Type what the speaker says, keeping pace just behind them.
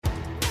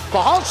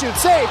Pahalchuk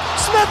save.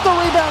 Smith the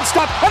rebound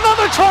stop.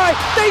 Another try.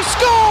 They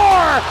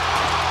score!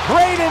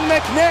 Braden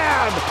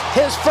McNabb,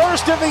 his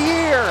first of the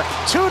year.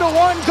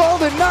 2-1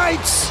 Golden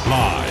Knights.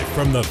 Live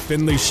from the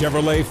Findlay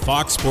Chevrolet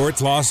Fox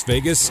Sports Las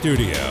Vegas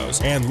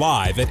studios and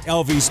live at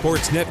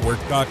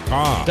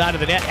lvsportsnetwork.com. Down to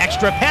the net,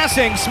 extra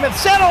passing. Smith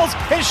settles.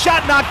 His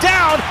shot knocked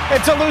down.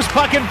 It's a loose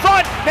puck in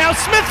front. Now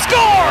Smith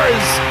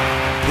scores!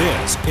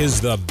 This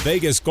is the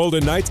Vegas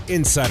Golden Knights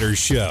Insider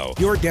Show,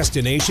 your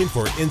destination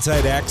for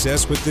inside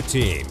access with the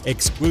team,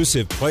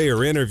 exclusive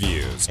player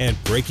interviews, and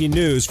breaking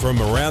news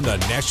from around the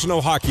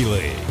National Hockey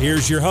League.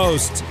 Here's your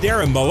hosts,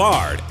 Darren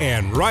Millard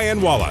and Ryan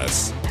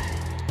Wallace.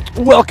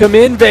 Welcome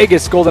in,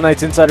 Vegas Golden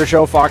Knights Insider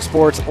Show, Fox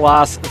Sports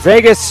Las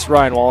Vegas.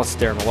 Ryan Wallace,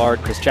 Darren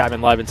Millard, Chris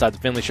Chapman live inside the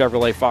Findlay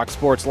Chevrolet Fox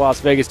Sports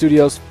Las Vegas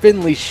studios.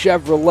 Findlay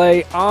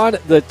Chevrolet on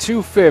the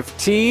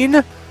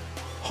 215,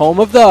 home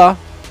of the...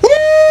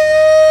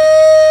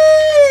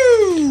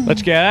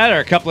 Let's get at it.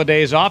 A couple of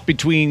days off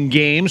between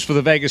games for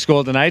the Vegas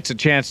Golden Knights. A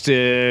chance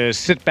to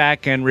sit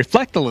back and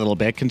reflect a little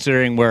bit,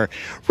 considering we're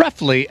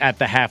roughly at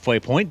the halfway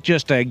point,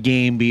 just a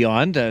game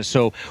beyond.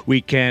 So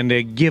we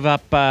can give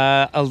up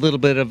a little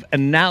bit of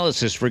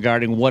analysis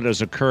regarding what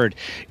has occurred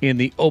in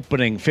the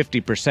opening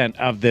 50%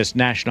 of this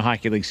National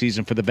Hockey League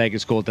season for the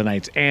Vegas Golden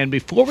Knights. And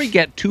before we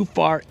get too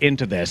far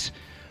into this,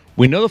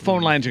 we know the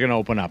phone lines are going to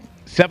open up.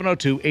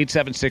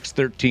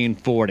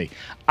 702-876-1340.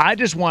 I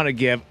just want to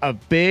give a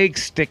big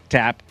stick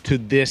tap to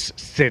this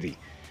city,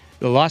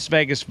 the Las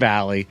Vegas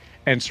Valley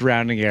and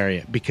surrounding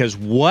area, because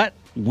what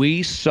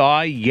we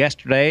saw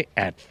yesterday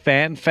at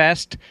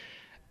FanFest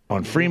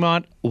on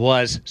Fremont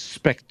was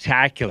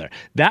spectacular.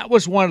 That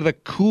was one of the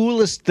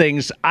coolest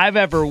things I've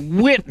ever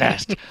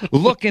witnessed,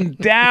 looking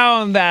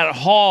down that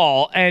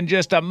hall and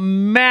just a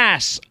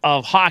mass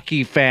of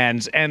hockey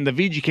fans and the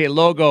VGK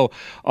logo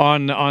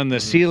on the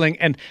ceiling.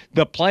 And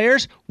the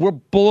players were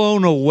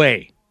blown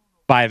away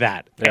by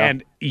that. Yeah.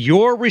 And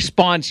your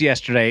response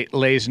yesterday,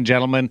 ladies and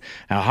gentlemen,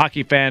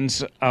 hockey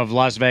fans of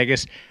Las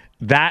Vegas,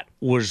 that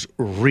was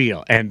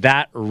real, and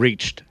that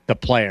reached the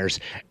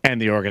players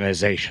and the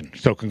organization.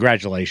 So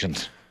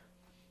congratulations.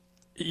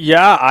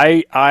 Yeah,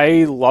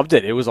 I loved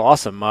it. It was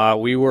awesome.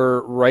 We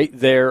were right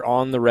there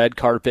on the red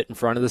carpet in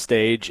front of the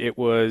stage. It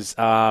was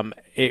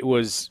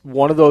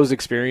one of those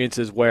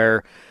experiences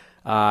where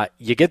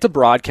you get to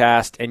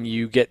broadcast and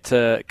you get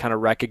to kind of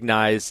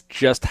recognize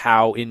just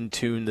how in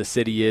tune the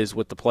city is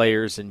with the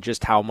players and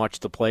just how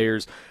much the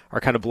players are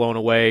kind of blown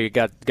away.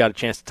 Got a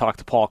chance to talk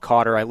to Paul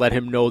Cotter. I let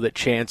him know that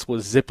Chance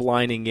was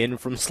ziplining in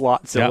from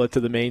Slotzilla to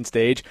the main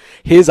stage.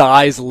 His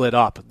eyes lit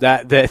up.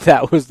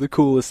 That was the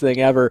coolest thing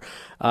ever.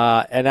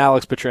 And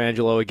Alex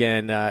Pietrangelo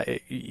again.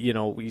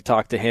 We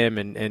talked to him,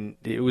 and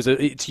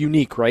it's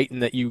unique, right?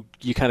 In that you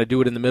kind of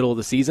do it in the middle of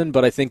the season.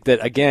 But I think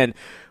that again,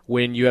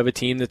 when you have a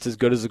team that's as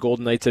good as the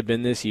Golden Knights have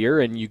been this year,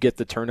 and you get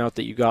the turnout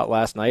that you got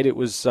last night, it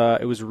was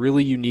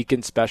really unique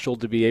and special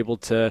to be able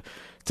to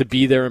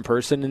be there in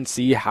person and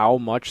see how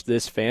much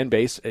this fan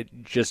base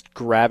just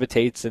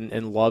gravitates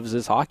and loves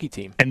this hockey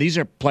team. And these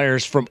are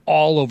players from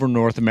all over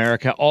North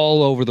America,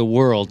 all over the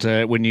world.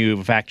 When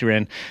you factor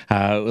in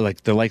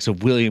like the likes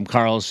of William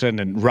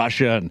Karlsson and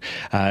Russia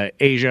and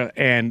Asia,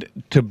 and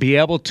to be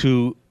able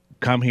to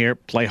come here,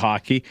 play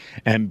hockey,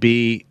 and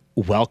be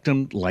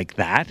welcomed like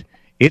that,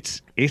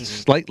 it's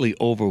slightly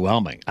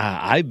overwhelming.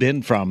 I've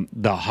been from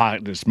the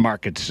hottest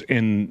markets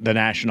in the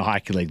National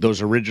Hockey League,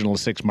 those original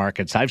 6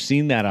 markets. I've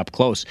seen that up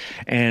close.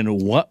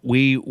 And what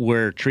we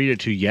were treated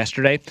to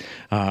yesterday,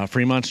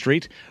 Fremont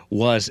Street,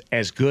 was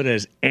as good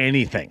as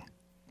anything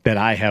that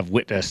I have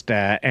witnessed.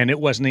 And it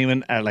wasn't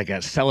even like a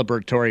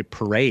celebratory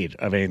parade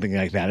of anything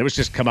like that. It was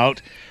just come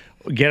out,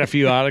 get a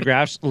few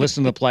autographs,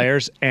 listen to the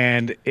players,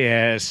 and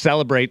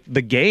celebrate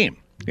the game.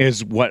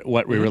 Is what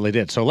we really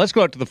did. So let's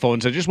go out to the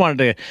phones. I just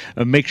wanted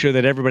to make sure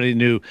that everybody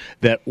knew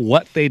that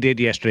what they did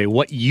yesterday,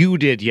 what you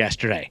did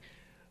yesterday,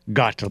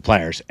 got to the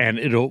players, and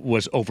it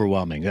was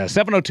overwhelming.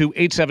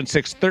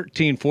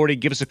 702-876-1340.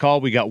 Give us a call.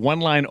 We got one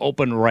line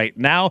open right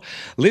now.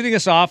 Leading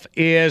us off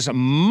is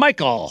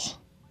Michael.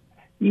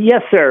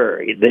 Yes,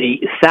 sir.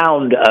 The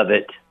sound of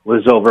it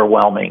was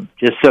overwhelming,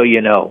 just so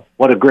you know.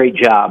 What a great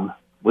job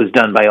was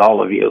done by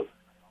all of you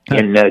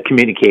in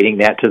communicating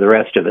that to the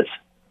rest of us.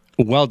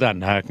 Well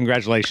done.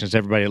 Congratulations to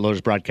everybody at Lotus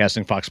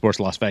Broadcasting, Fox Sports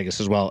Las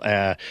Vegas as well,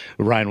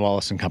 Ryan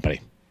Wallace and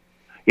company.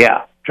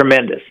 Yeah,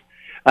 tremendous.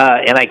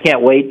 And I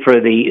can't wait for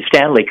the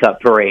Stanley Cup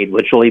parade,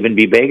 which will even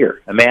be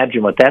bigger.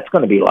 Imagine what that's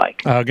going to be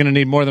like. Going to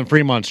need more than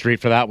Fremont Street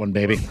for that one,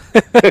 baby.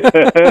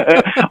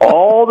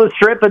 All the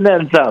strip and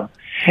then some.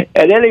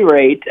 At any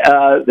rate,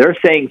 they're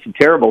saying some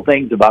terrible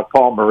things about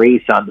Paul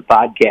Maurice on the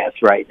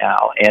podcast right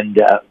now, and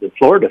the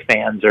Florida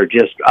fans are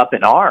just up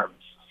in arms.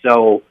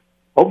 So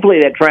hopefully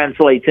that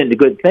translates into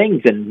good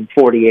things in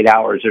 48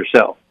 hours or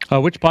so.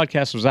 Which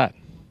podcast was that?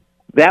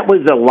 That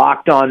was a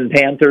Locked On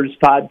Panthers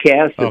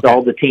podcast that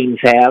all the teams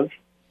have.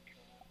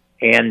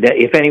 And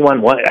if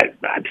anyone wants,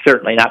 I'm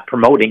certainly not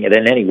promoting it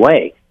in any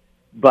way,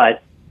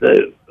 but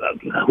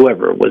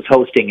whoever was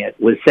hosting it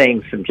was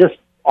saying some just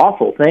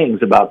awful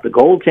things about the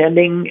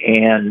goaltending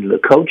and the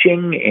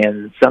coaching,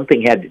 and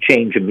something had to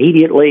change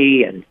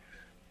immediately, and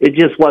it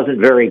just wasn't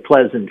very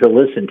pleasant to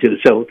listen to.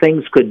 So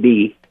things could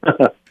be,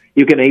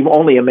 you can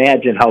only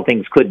imagine how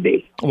things could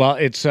be. Well,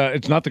 it's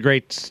not the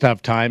great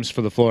of times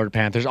for the Florida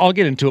Panthers. I'll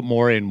get into it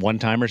more in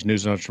one-timers,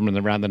 news notes from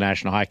around the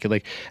National Hockey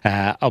League.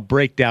 I'll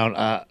break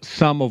down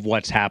some of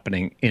what's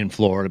happening in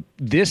Florida.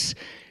 This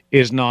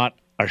is not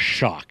a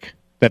shock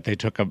that they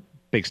took a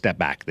big step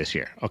back this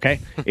year, okay?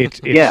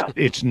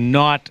 It's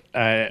not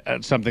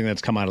something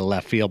that's come out of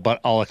left field, but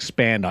I'll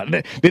expand on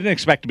it. They didn't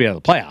expect to be out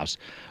of the playoffs,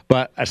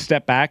 but a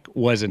step back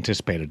was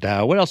anticipated.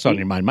 What else on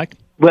your mind, Mike?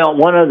 Well,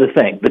 one other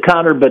thing, the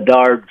Connor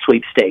Bedard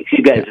sweepstakes.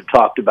 You guys have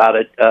talked about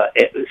it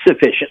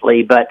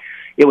sufficiently, but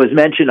it was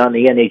mentioned on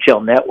the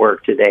NHL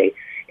Network today,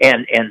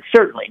 and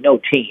certainly no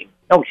team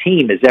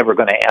is ever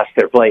going to ask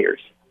their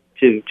players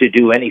to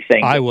do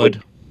anything. I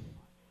would.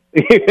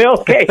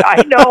 Okay,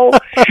 I know,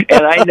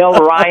 and I know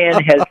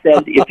Ryan has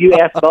said if you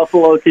ask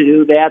Buffalo to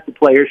do that, the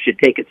players should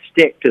take a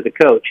stick to the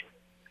coach.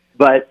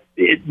 But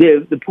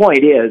the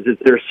point is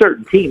there are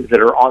certain teams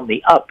that are on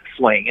the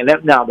upswing, and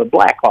now the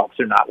Blackhawks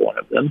are not one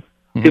of them,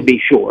 to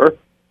be sure,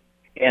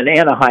 and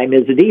Anaheim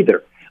isn't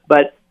either.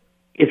 But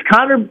is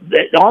Connor?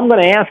 I'm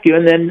going to ask you,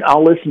 and then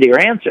I'll listen to your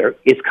answer.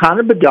 Is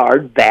Connor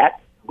Bedard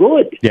that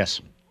good?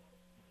 Yes.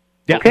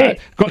 Yeah. Okay.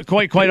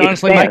 Quite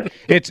honestly, Mike,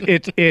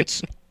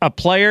 it's a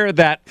player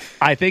that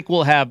I think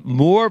will have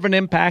more of an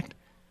impact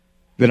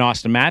than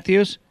Austin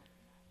Matthews,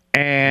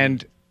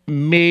 and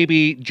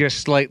maybe just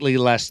slightly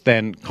less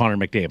than Connor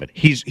McDavid.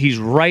 He's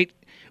right,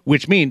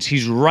 which means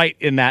he's right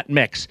in that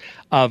mix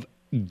of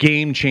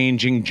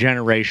game-changing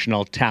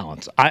generational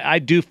talents. I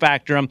do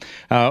factor him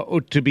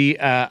to be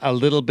a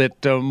little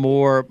bit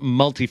more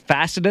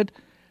multifaceted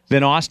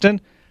than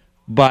Austin,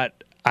 but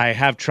I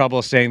have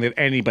trouble saying that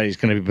anybody's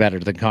going to be better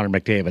than Connor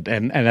McDavid,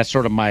 and that's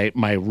sort of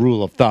my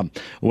rule of thumb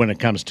when it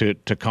comes to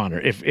Connor.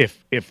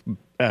 If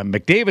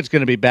McDavid's going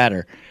to be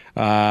better,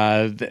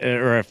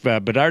 or if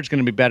Bedard's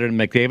going to be better than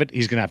McDavid,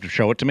 he's going to have to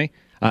show it to me.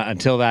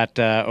 Until that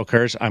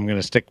occurs, I'm going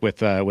to stick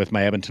with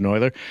my Edmonton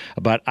Oiler.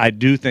 But I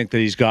do think that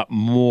he's got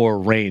more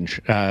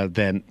range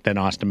than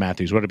Austin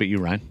Matthews. What about you,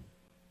 Ryan?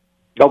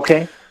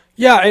 Okay.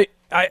 Yeah,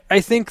 I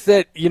think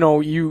that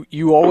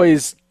you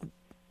always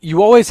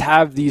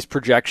have these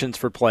projections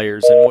for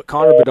players, and what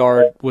Connor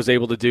Bedard was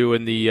able to do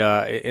in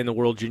the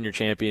World Junior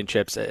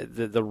Championships,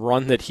 the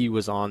run that he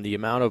was on, the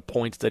amount of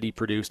points that he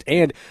produced,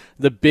 and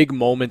the big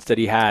moments that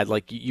he had.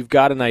 Like, you've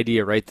got an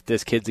idea, right, that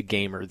this kid's a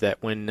gamer,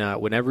 that when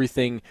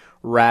everything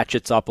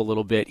ratchets up a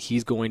little bit,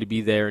 he's going to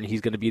be there, and he's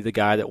going to be the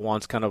guy that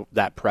wants kind of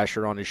that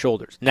pressure on his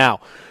shoulders.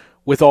 Now,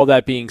 with all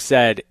that being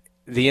said,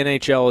 the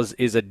NHL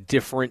is a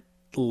different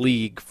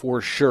league for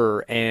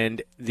sure,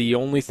 and the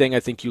only thing I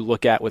think you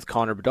look at with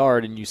Connor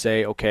Bedard and you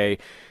say, okay,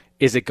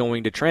 is it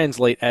going to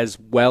translate as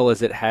well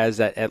as it has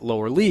at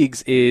lower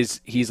leagues,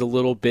 is he's a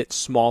little bit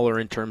smaller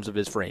in terms of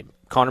his frame.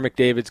 Connor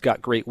McDavid's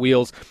got great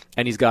wheels,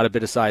 and he's got a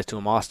bit of size to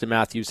him. Austin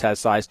Matthews has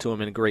size to him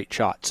and a great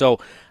shot.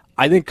 So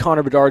I think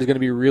Connor Bedard is going to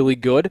be really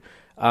good.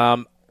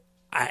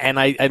 And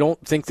I don't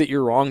think that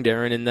you're wrong,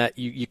 Darren, in that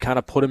you kind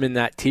of put him in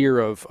that tier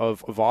of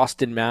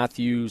Austin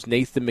Matthews,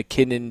 Nathan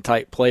McKinnon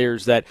type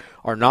players that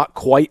are not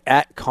quite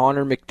at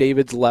Connor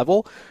McDavid's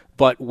level.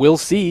 But we'll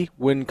see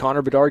when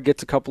Connor Bedard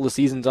gets a couple of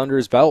seasons under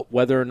his belt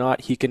whether or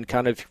not he can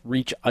kind of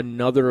reach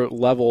another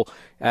level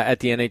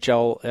at the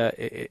NHL,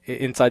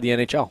 inside the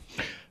NHL.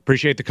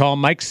 Appreciate the call,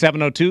 Mike.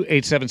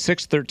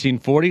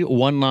 702-876-1340.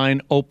 One line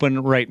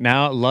open right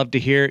now. Love to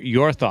hear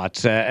your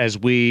thoughts as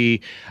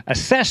we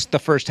assess the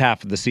first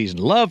half of the season.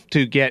 Love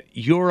to get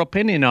your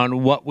opinion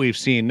on what we've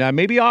seen.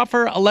 Maybe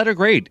offer a letter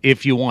grade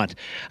if you want,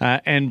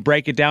 and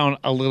break it down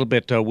a little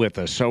bit with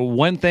us. So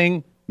one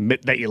thing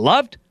that you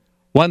loved,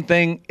 one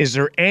thing, is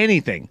there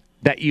anything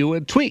that you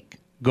would tweak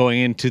going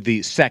into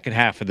the second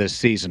half of this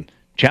season?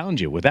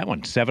 Challenge you with that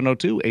one.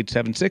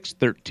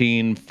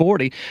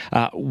 702-876-1340.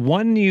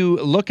 When you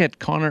look at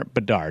Connor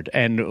Bedard,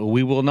 and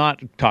we will not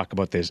talk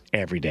about this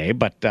every day,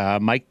 but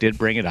Mike did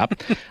bring it up.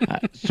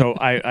 So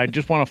I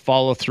just want to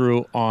follow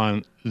through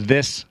on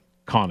this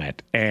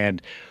comment. And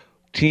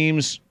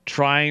teams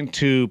trying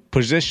to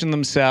position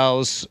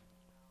themselves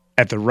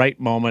at the right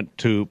moment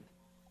to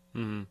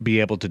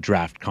be able to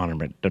draft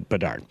Connor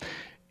Bedard.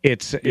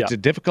 It's a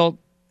difficult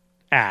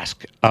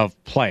ask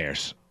of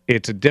players.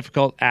 It's a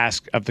difficult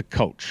ask of the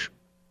coach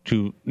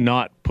to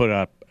not put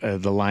up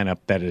the lineup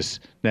that is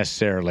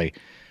necessarily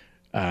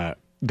the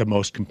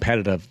most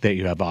competitive that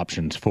you have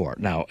options for.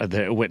 Now,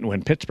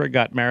 when Pittsburgh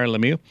got Mario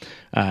Lemieux,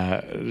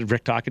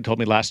 Rick Tocchet told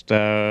me last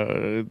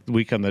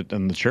week on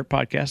the Chirp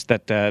podcast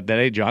that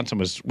Eddie Johnson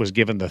was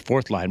given the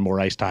fourth line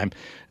more ice time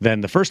than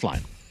the first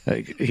line.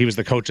 He was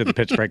the coach of the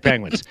Pittsburgh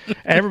Penguins.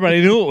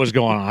 Everybody knew what was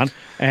going on,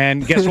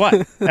 and guess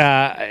what?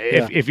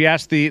 If you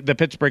ask the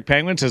Pittsburgh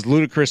Penguins, as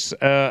ludicrous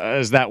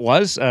as that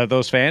was,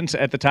 those fans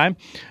at the time,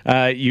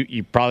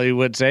 you probably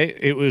would say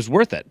it was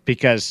worth it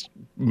because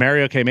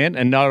Mario came in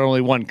and not only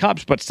won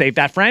cups but saved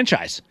that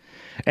franchise.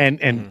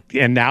 And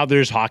now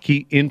there's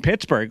hockey in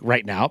Pittsburgh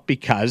right now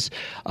because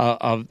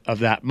of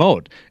that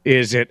mode.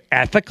 Is it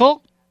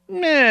ethical?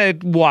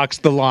 It walks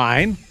the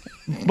line,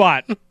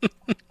 but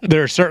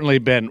there's certainly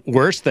been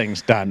worse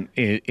things done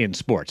in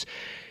sports.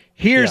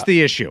 Here's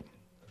the issue.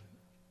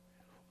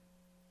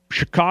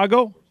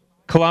 Chicago,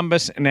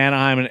 Columbus, and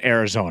Anaheim and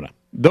Arizona.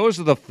 Those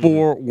are the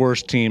four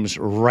worst teams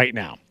right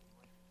now.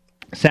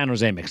 San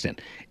Jose mixed in.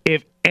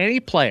 If any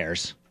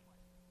players,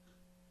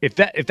 if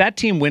that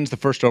team wins the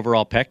first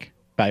overall pick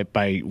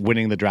by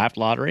winning the draft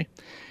lottery,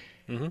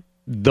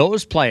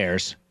 those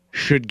players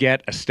should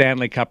get a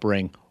Stanley Cup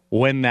ring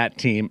when that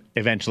team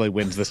eventually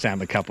wins the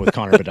Stanley Cup with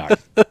Connor Bedard.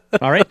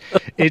 All right?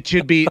 It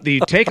should be,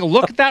 you take a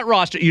look at that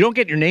roster. You don't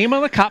get your name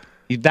on the cup.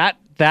 That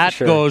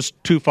goes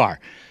too far.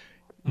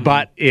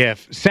 But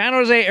if San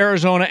Jose,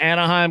 Arizona,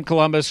 Anaheim,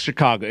 Columbus,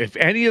 Chicago, if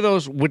any of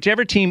those,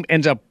 whichever team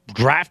ends up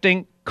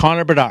drafting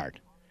Connor Bedard,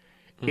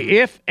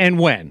 if and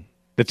when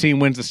the team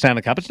wins the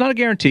Stanley Cup, it's not a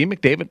guarantee.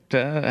 McDavid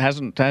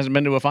hasn't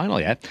been to a final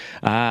yet.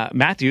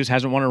 Matthews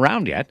hasn't won a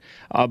round yet.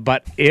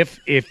 But if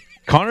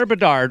Connor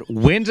Bedard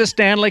wins a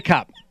Stanley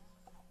Cup,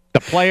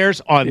 the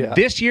players on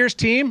this year's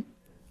team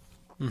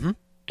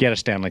get a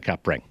Stanley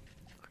Cup ring.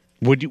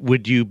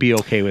 Would you be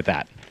okay with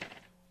that?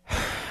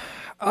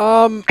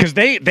 Because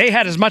they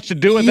had as much to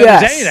do with it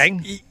as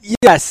anything.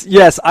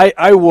 Yes,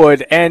 I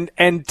would. And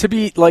to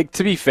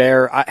be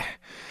fair,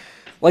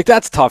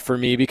 that's tough for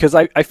me because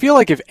I feel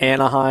like if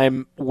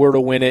Anaheim were to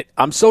win it,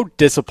 I'm so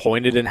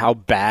disappointed in how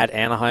bad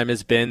Anaheim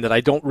has been that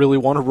I don't really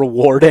want to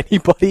reward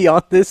anybody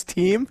on this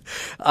team.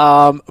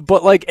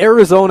 But like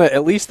Arizona,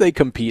 at least they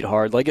compete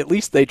hard. Like at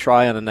least they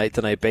try on a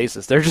night-to-night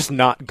basis. They're just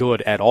not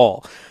good at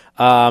all.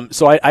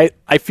 So I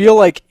feel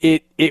like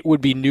it would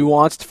be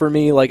nuanced for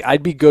me. Like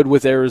I'd be good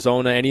with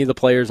Arizona, any of the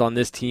players on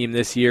this team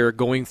this year,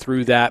 going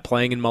through that,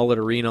 playing in Mullet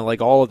Arena, like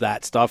all of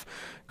that stuff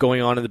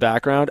going on in the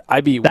background.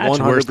 I'd be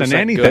 100% worse than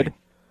anything. Good.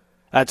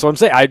 That's what I'm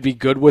saying. I'd be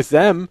good with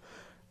them.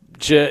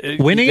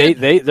 Winning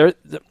they're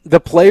the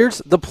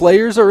players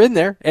are in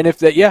there, and if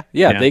they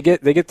they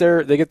get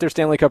their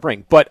Stanley Cup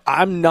ring. But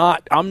I'm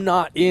not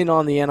in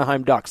on the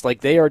Anaheim Ducks.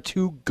 Like they are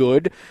too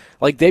good.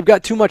 Like they've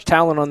got too much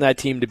talent on that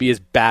team to be as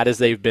bad as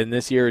they've been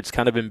this year. It's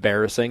kind of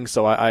embarrassing.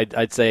 So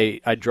I'd say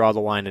I'd draw the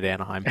line at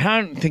Anaheim.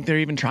 I don't think they're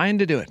even trying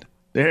to do it.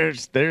 They're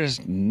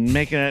just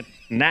making it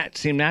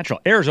seem natural.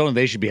 Arizona,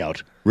 they should be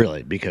out,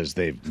 really, because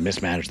they've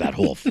mismanaged that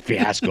whole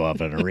fiasco of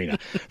an arena.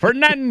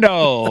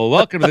 Fernando,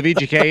 welcome to the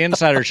VGK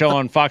Insider Show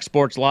on Fox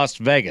Sports Las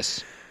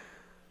Vegas.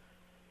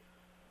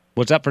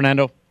 What's up,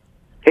 Fernando?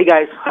 Hey,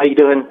 guys. How you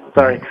doing?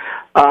 Sorry.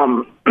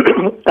 Fan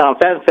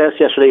Fest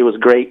yesterday was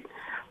great.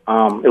 It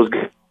was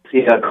good to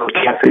see Coach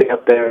Cassidy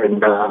up there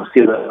and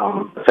see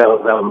the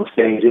fellows out on the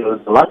stage. It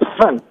was a lot of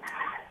fun.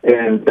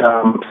 And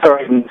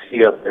sorry I didn't see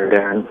you up there,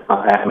 Darren.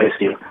 I miss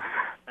you.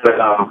 But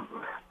I'm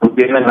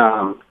giving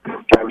our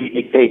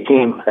VGK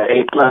team an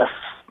A+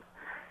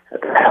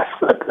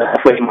 at the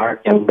halfway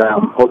mark, and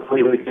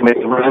hopefully we can make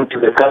a run to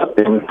the Cup,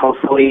 and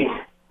hopefully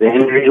the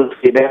injuries will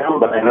stay down.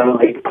 But I know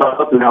they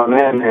pop up now and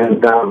then,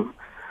 and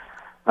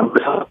I'm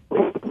just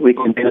hoping we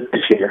can do it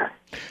this year.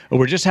 Well,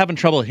 we're just having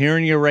trouble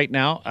hearing you right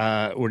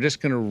now. We're just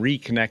going to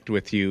reconnect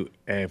with you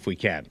if we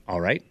can.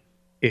 All right,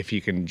 if you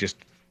can just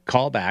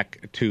call back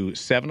to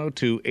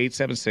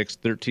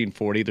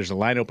 702-876-1340. There's a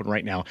line open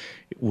right now.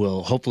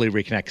 We'll hopefully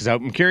reconnect because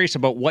I'm curious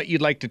about what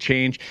you'd like to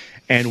change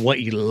and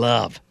what you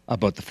love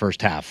about the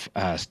first half.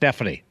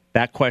 Stephanie,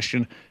 that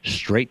question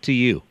straight to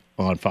you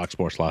on Fox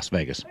Sports Las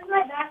Vegas.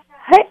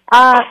 Hey,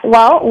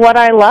 well, what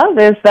I love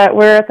is that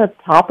we're at the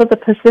top of the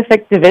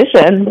Pacific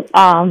Division.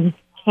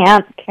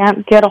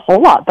 Can't get a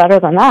whole lot better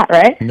than that,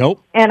 right?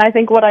 Nope. And I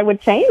think what I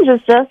would change is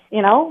just,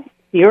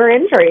 fewer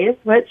injuries,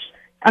 which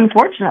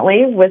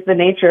unfortunately, with the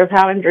nature of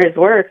how injuries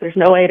work, there's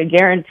no way to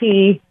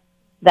guarantee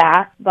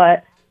that.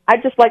 But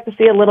I'd just like to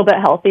see a little bit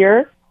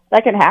healthier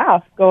second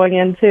half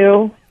going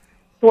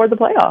toward the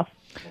playoffs.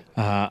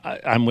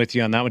 I'm with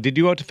you on that one. Did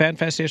you go out to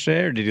FanFest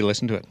yesterday, or did you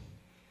listen to it?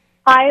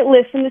 I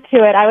listened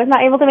to it. I was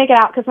not able to make it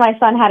out because my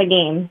son had a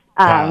game.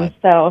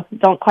 So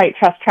don't quite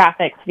trust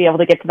traffic to be able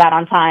to get to that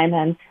on time.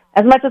 And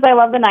as much as I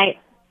love the night,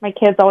 my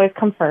kids always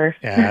come first.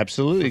 Yeah,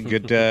 absolutely.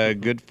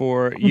 Good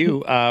for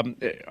you.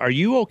 Are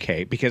you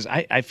okay? Because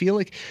I feel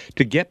like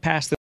to get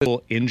past the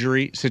little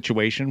injury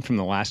situation from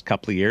the last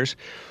couple of years,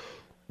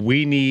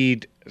 we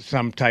need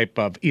some type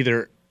of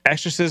either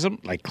exorcism,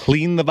 like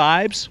clean the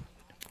vibes,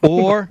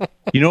 or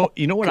you know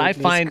what I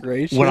find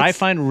gracious. What I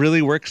find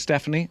really works,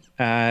 Stephanie,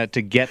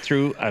 to get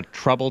through a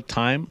troubled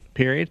time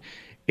period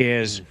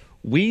is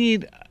we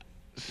need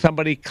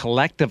somebody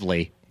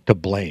collectively to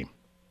blame.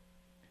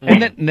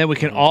 And then we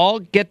can all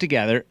get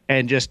together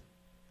and just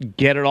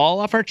get it all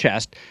off our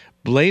chest,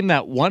 blame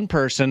that one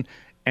person,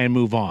 and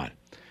move on.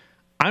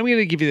 I'm going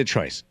to give you the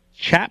choice,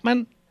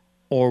 Chapman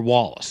or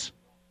Wallace.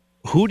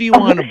 Who do you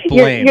want to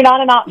blame? You're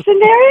not an option,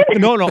 Darren?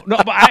 No.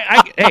 But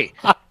hey,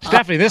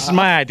 Stephanie, this is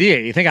my idea.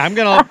 You think I'm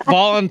going to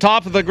fall on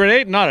top of the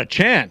grenade? Not a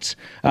chance.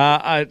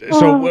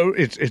 So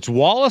it's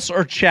Wallace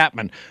or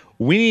Chapman.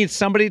 We need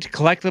somebody to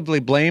collectively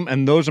blame,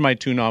 and those are my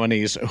two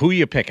nominees. Who are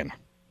you picking?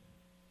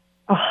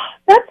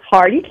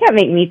 hard. You can't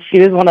make me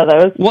choose one of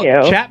those Well,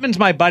 two. Chapman's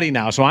my buddy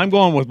now, so I'm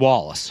going with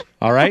Wallace.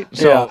 All right,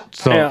 so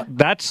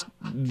that's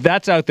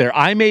out there.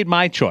 I made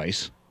my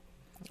choice.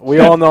 We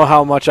all know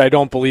how much I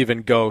don't believe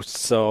in ghosts,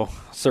 so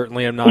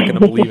certainly I'm not going to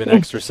believe in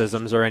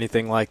exorcisms or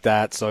anything like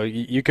that. So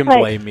you can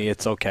blame me.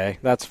 It's okay.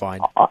 That's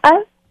fine. I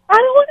don't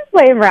want to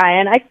blame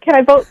Ryan. Can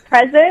I vote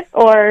present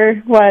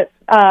or what?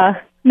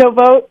 No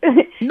vote?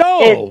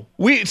 No.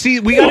 We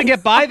got to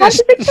get by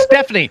this,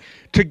 Stephanie.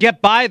 To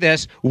get by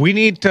this, we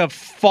need to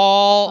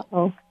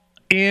fall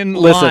in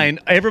line,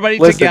 everybody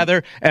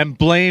together, and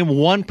blame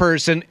one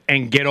person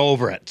and get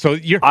over it. So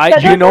you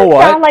know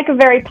what? Sound like a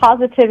very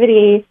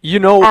positivity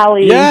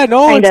alley. Yeah,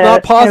 no, it's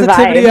not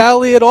positivity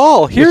alley at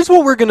all. Here's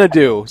what we're gonna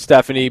do,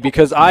 Stephanie,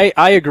 because I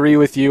agree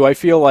with you. I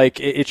feel like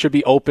it should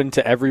be open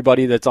to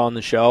everybody that's on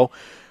the show.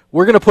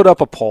 We're gonna put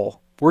up a poll.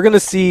 We're gonna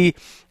see.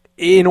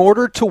 In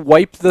order to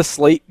wipe the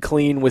slate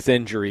clean with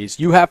injuries,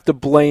 you have to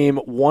blame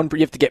one. You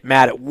have to get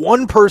mad at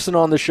one person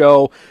on the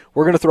show.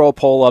 We're going to throw a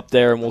poll up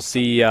there, and we'll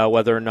see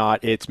whether or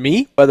not it's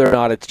me, whether or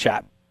not it's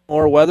Chap,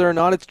 or whether or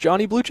not it's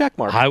Johnny Blue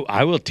Checkmark.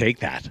 I will take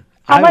that.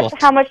 How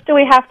much do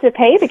we have to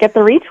pay to get the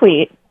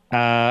retweet?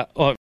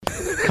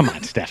 Come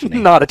on, Stephanie.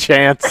 Not a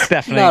chance.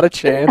 Stephanie, not a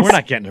chance. We're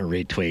not getting a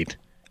retweet.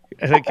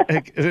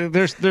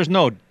 There's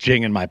no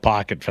jing in my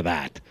pocket for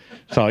that.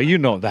 So you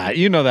know that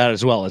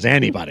as well as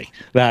anybody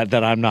that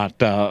I'm not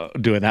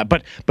doing that.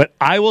 But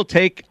I will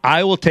take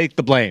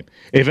the blame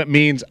if it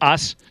means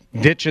us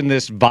ditching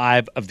this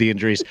vibe of the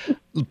injuries.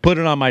 Put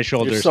it on my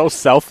shoulders. You're so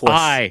selfless.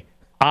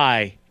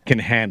 I can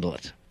handle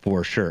it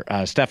for sure.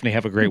 Stephanie,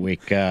 have a great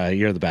week.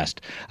 You're the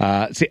best.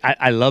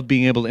 I love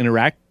being able to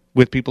interact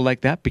with people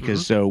like that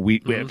because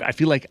I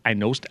feel like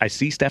I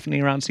see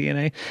Stephanie around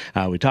CNA.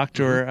 We talk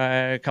to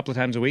her a couple of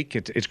times a week.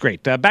 It's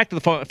great. Back to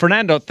the phone.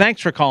 Fernando,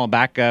 thanks for calling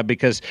back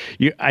because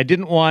I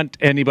didn't want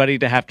anybody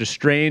to have to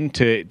strain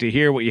to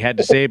hear what you had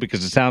to say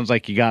because it sounds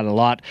like you got a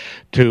lot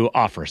to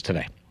offer us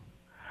today.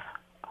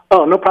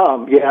 Oh, no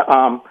problem.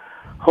 Yeah.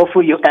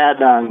 Hopefully you add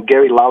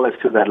Gary Lawless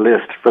to that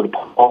list for the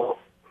poll.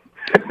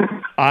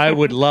 I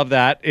would love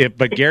that,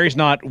 but Gary's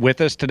not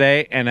with us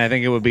today, and I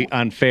think it would be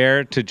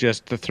unfair to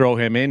just throw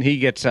him in. He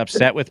gets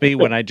upset with me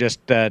when I just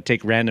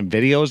take random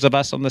videos of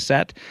us on the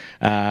set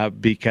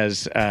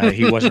because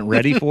he wasn't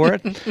ready for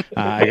it.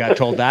 I got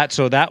told that,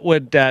 so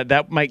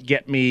that might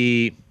get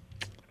me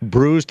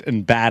bruised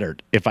and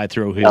battered if I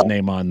throw his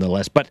name on the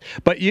list. But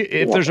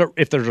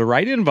if there's a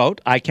write-in vote,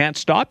 I can't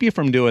stop you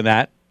from doing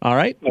that. All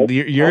right,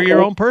 you're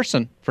your own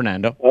person,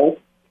 Fernando.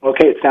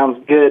 Okay,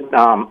 sounds good.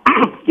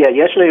 Yeah,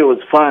 yesterday it was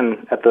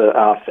fun at the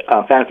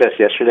FanFest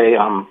yesterday.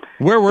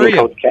 Where were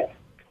you?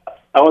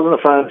 I was in the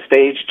front of the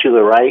stage to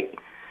the right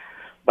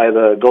by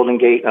the Golden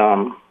Gate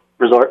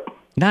Resort.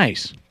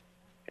 Nice.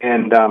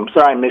 And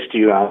sorry I missed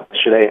you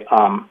yesterday.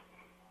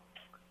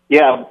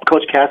 Yeah,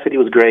 Coach Cassidy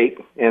was great,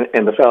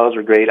 and the fellows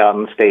were great out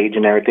on the stage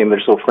and everything.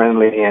 They're so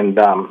friendly, and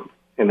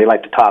they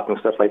like to talk and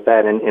stuff like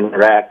that and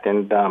interact.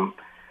 And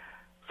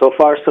so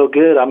far, so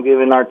good. I'm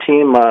giving our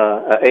team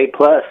a A+.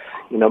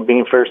 You know,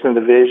 being first in the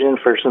division,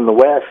 first in the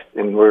West,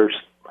 and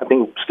I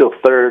think, still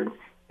third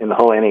in the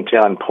whole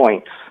NHL in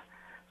points.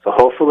 So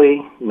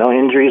hopefully no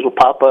injuries will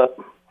pop up.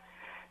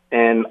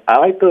 And I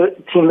like the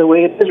team the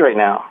way it is right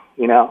now.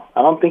 You know,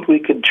 I don't think we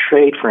could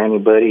trade for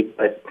anybody,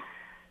 but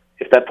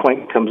if that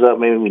point comes up,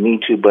 maybe we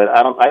need to. But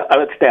I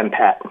would stand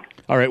pat.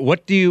 All right.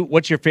 What's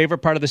your favorite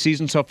part of the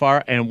season so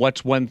far, and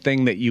what's one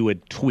thing that you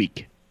would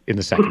tweak in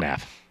the second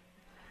half?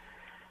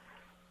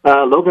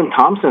 Logan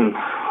Thompson,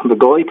 the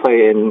goalie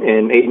play,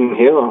 and Aiden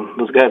Hill,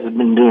 those guys have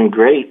been doing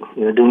great.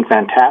 Doing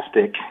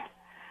fantastic.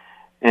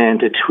 And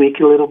to tweak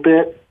a little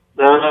bit,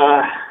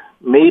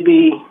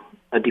 maybe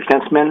a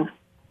defenseman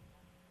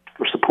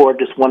for support,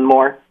 just one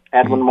more,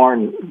 add one more,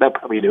 and that'll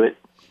probably do it.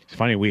 It's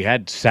funny, we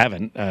had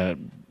 7.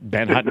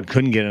 Ben Hutton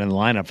couldn't get in the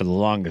lineup for the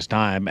longest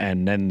time,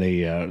 and then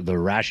the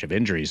rash of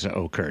injuries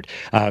occurred.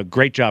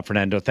 Great job,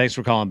 Fernando. Thanks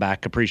for calling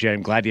back. Appreciate it.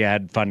 I'm glad you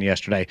had fun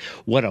yesterday.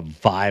 What a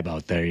vibe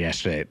out there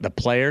yesterday. The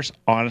players,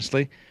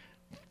 honestly,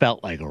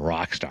 felt like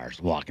rock stars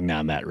walking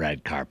down that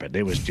red carpet.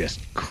 It was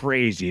just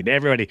crazy, and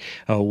everybody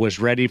was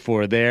ready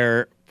for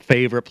their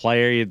favorite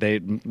player. The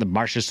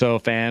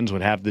Marchessault fans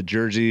would have the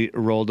jersey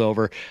rolled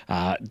over.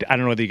 I don't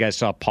know whether you guys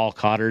saw Paul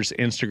Cotter's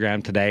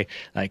Instagram today.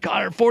 Like,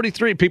 Cotter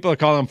 43. People are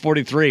calling him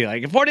 43.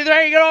 Like,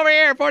 43, get over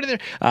here, 43.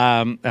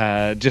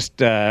 Just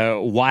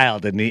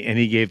wild. And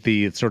he gave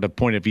the sort of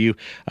point of view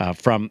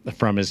from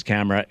his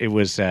camera. It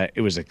was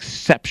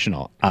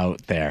exceptional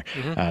out there.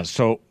 Mm-hmm.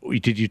 So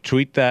did you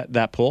tweet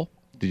that poll?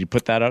 Did you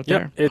put that out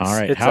there? All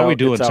right. How are we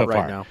doing so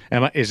far?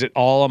 Is it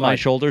all on my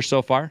shoulders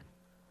so far?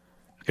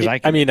 I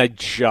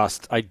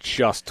just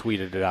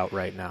tweeted it out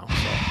right now. So.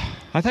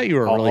 I thought you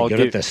were really good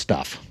at this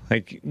stuff.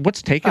 Like,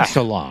 what's taking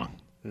so long?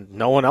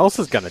 No one else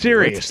is going to do it.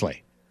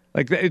 Seriously.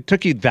 Like, it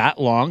took you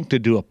that long to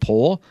do a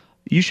poll?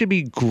 You should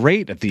be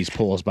great at these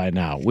polls by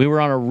now. We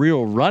were on a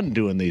real run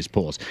doing these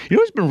polls. You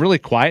know who's been really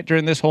quiet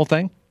during this whole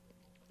thing?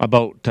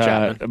 About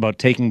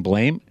taking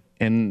blame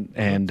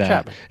and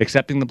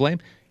accepting the blame?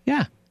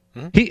 Yeah.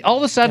 He all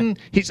of a sudden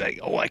he's like,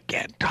 "Oh, I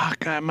can't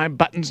talk. My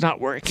button's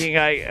not working.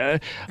 I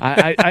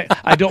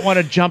don't want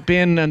to jump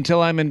in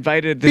until I'm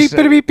invited." This,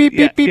 beep, beep,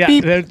 beep, beep,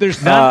 beep.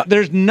 There's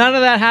none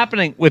of that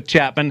happening with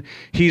Chapman.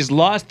 He's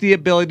lost the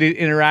ability to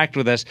interact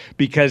with us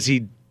because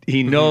he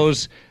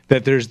knows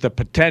that there's the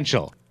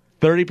potential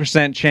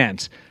 30%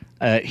 chance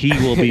he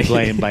will be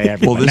blamed by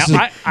everyone.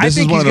 Well, I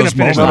think he's going to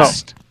finish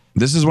last.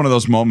 This is one of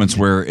those moments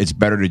where it's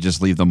better to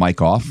just leave the mic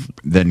off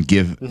than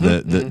give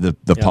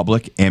the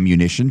public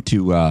ammunition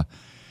to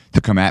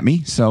come at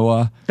me.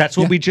 So that's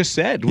what we just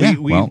said. Yeah.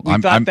 We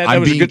thought that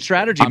was a good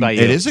strategy by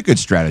you. It is a good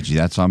strategy.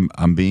 That's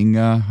I'm being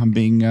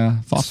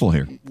thoughtful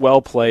here.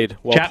 Well played,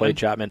 played,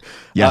 Chapman.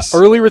 Yes.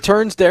 Early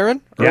returns,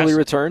 Darren. Yes. Early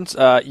returns.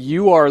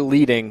 You are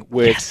leading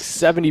with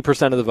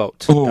 70% of the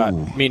vote,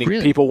 meaning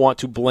really? People want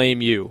to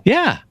blame you.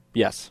 Yeah.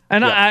 Yes.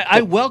 And yeah.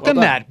 I welcome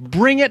that.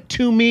 Bring it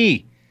to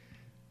me.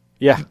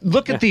 Yeah.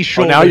 Look at these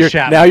shoulders,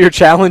 Chapman. Now you're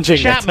challenging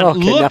Chapman, it. Okay,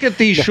 look at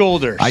these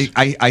shoulders.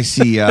 I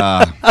see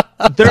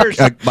There's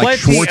like plenty of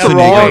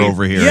Schwarzenegger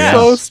over here. Yes.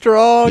 So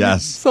strong.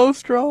 Yes. So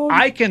strong.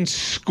 I can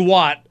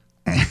squat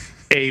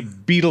a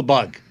beetle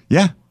bug.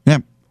 Yeah.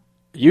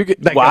 You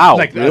get Like wow.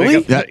 really?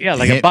 Really?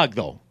 Like a bug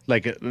though.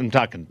 I'm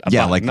talking.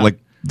 Like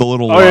the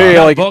little. Oh yeah, not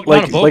a like a little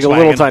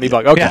Volkswagen. tiny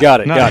bug. Okay, Yeah.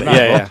 got it. No, Got it. not a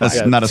Yeah.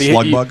 That's not a See,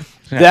 slug bug.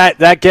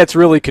 That gets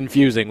really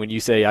confusing when you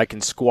say I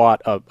can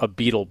squat a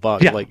beetle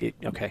bug. Yeah. Okay.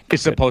 It's good,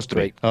 supposed to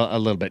great. be a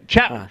little bit.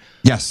 Chapman,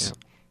 Yes.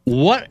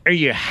 what are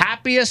you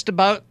happiest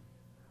about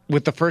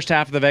with the first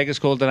half of the Vegas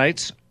Golden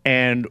Knights?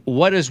 And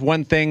what is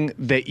one thing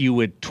that you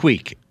would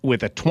tweak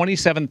with a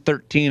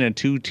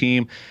 27-13-2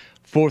 team,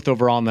 4th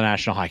overall in the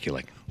National Hockey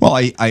League? Well,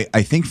 I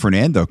think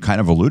Fernando kind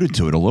of alluded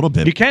to it a little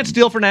bit. You can't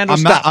steal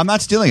Fernando's stuff. I'm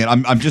not stealing it.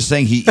 I'm just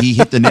saying he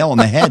hit the nail on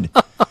the head.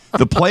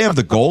 The play of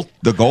the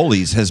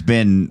goalies has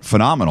been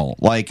phenomenal.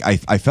 Like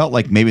I felt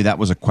like maybe that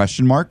was a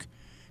question mark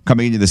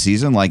coming into the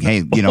season. Like,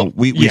 hey,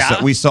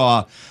 we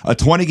saw a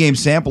 20-game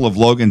sample of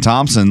Logan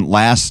Thompson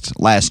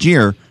last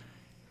year.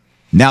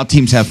 Now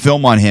teams have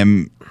film on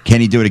him.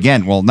 Can he do it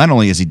again? Well, not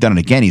only has he done it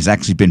again, he's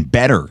actually been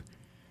better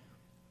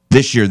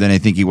this year than I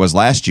think he was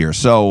last year.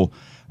 So.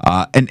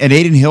 And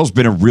Adin Hill's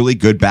been a really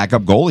good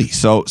backup goalie.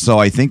 So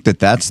I think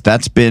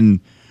that's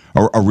been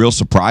a real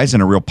surprise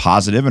and a real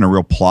positive and a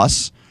real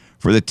plus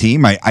for the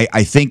team.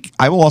 I think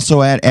I will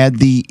also add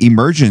the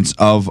emergence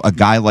of a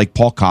guy like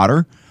Paul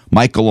Cotter,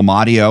 Michael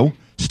Amadio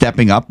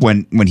stepping up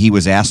when he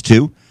was asked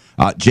to.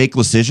 Jake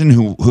Lecision,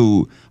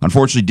 who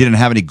unfortunately didn't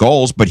have any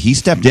goals, but he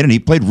stepped in and he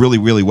played really,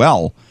 really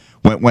well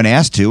when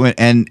asked to.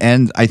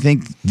 And I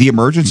think the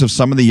emergence of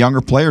some of the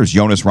younger players,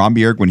 Jonas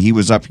Rondbjerg, when he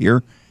was up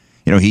here,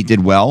 he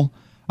did well.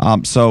 I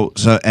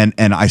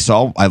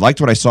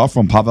liked what I saw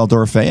from Pavel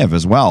Dorofeyev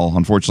as well.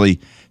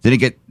 Unfortunately, didn't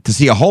get to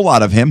see a whole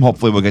lot of him.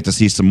 Hopefully, we'll get to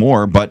see some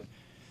more. But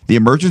the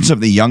emergence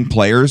of the young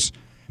players,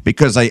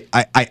 because I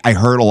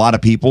heard a lot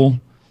of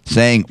people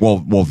saying,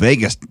 well,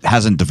 Vegas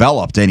hasn't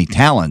developed any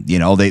talent.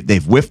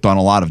 They've whiffed on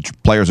a lot of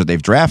players that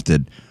they've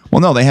drafted.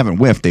 Well, no, they haven't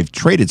whiffed. They've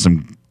traded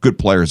some good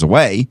players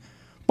away,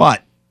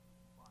 but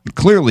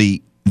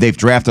clearly they've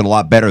drafted a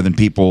lot better than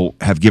people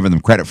have given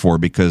them credit for,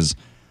 because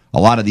a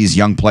lot of these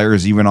young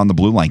players, even on the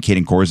blue line,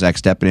 Kaden Korczak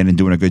stepping in and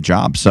doing a good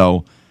job.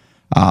 So,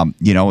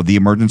 the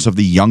emergence of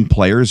the young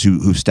players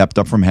who stepped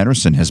up from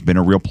Henderson has been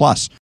a real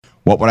plus.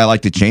 What would I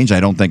like to change? I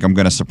don't think I'm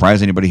going to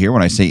surprise anybody here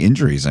when I say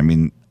injuries. I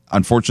mean,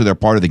 unfortunately, they're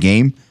part of the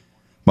game,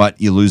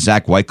 but you lose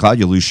Zach Whitecloud,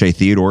 you lose Shea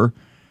Theodore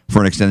for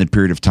an extended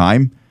period of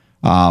time.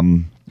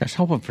 I was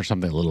hoping for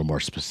something a little more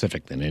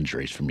specific than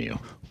injuries from you.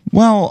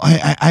 Well,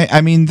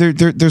 I mean,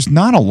 there's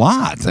not a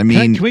lot. I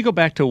mean, can we go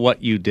back to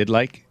what you did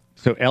like?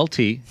 So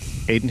LT,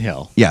 Adin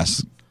Hill.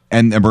 Yes.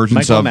 And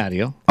emergence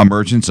Michael of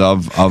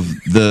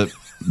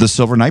the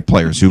Silver Knight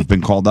players who've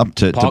been called up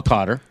to Paul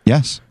Cotter.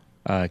 Yes.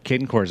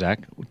 Kaden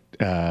Korczak,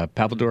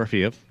 Pavel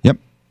Dorofeyev. Yep.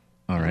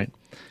 All right.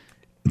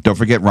 Don't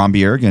forget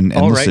Rondbjerg and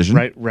Lecision.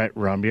 Right.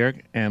 Rondbjerg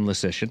and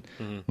Lecision.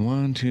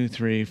 1, 2,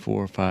 3,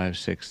 4, 5,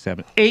 6,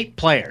 7, 8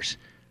 players.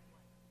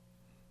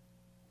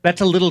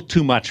 That's a little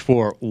too much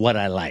for what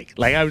I like.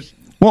 Like I was.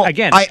 Well,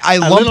 again, I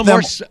lump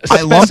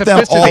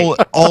them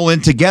all in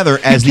together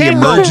as the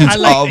emergence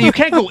of. You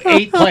can't go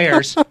 8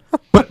 players.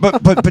 But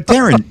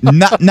Darren,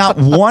 not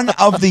one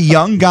of the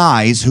young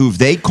guys who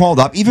they called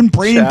up, even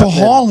Braden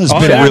Pahal has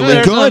been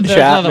really good.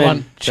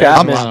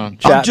 Chapman.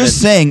 I'm just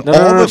saying.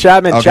 No,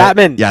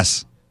 Chapman.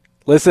 Yes.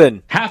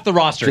 Listen. Half the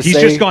roster. He's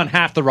just gone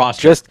half the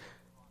roster.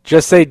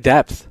 Just say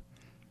depth.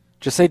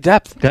 Just say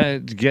depth.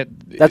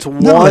 That's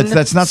one. No,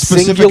 that's not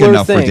specific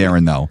enough for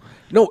Darren, though.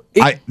 No,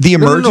 the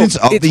emergence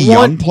of the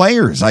young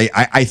players.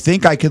 I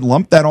think I could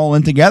lump that all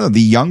in together. The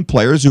young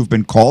players who've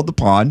been called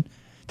upon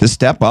to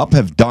step up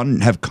have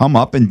come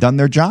up and done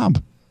their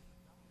job.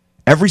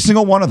 Every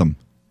single one of them.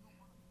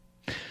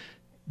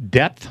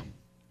 Depth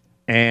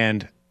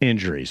and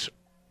injuries.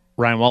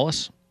 Ryan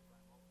Wallace?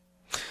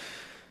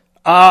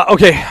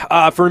 Okay.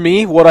 For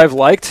me, what I've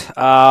liked,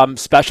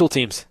 special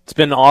teams. It's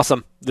been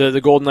awesome.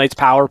 The Golden Knights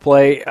power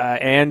play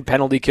and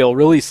penalty kill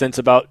really since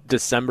about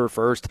December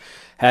 1st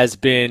has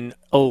been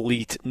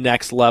elite,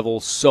 next level,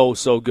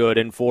 so good.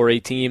 And for a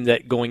team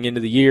that going into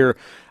the year,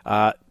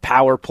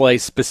 power play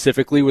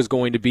specifically was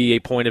going to be a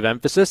point of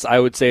emphasis, I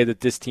would say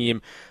that this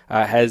team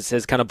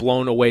has kind of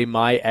blown away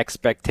my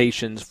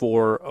expectations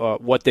for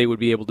what they would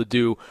be able to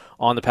do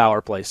on the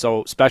power play.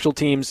 So special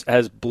teams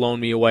has blown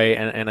me away,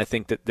 and I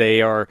think that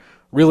they are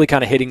really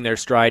kind of hitting their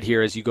stride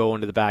here as you go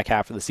into the back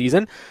half of the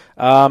season.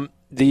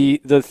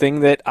 The thing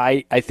that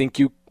I think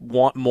you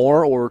want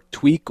more or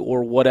tweak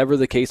or whatever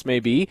the case may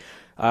be,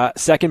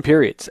 second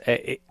periods.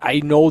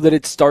 I know that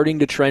it's starting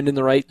to trend in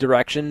the right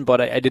direction,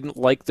 but I didn't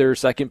like their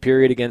second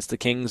period against the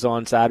Kings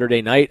on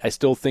Saturday night. I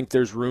still think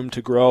there's room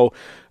to grow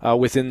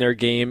within their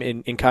game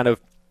in kind of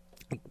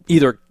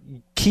either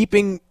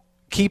keeping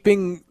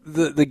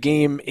the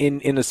game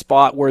in a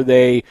spot where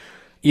they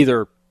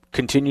either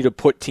continue to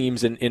put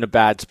teams in a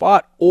bad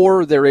spot,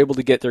 or they're able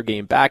to get their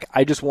game back.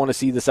 I just want to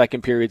see the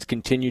second periods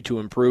continue to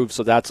improve,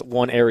 so that's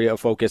one area of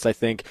focus I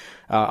think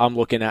I'm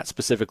looking at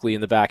specifically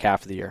in the back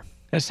half of the year.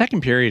 The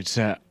second periods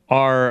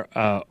are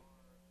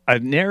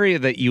an area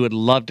that you would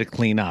love to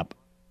clean up.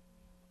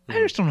 I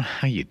just don't know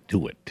how you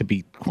do it, to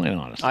be quite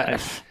honest.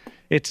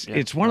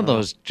 It's one of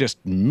those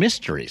just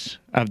mysteries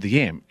of the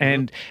game.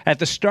 And at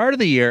the start of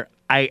the year,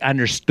 I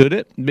understood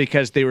it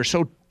because they were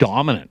so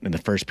dominant in the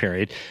first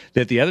period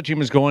that the other team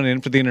was going in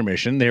for the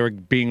intermission. They were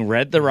being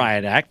read the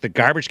riot act. The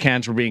garbage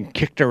cans were being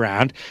kicked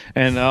around,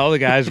 and all the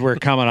guys were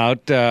coming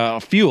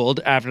out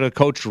fueled after the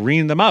coach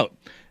reamed them out.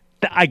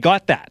 I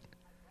got that.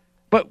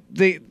 But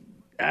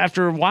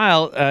after a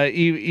while,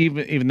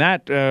 even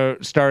that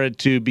started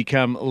to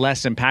become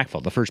less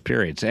impactful, the first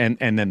periods, and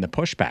then the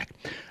pushback.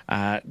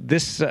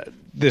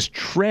 This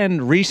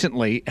trend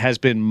recently has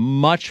been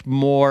much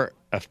more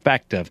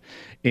effective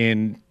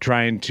in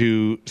trying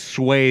to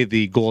sway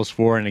the goals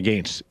for and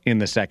against in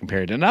the second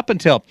period. And up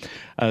until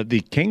the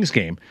Kings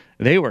game,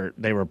 they were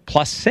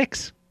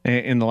 +6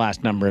 in the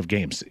last number of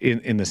games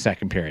in the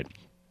second period.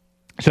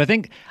 So I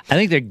think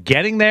they're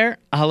getting there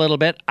a little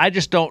bit. I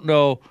just don't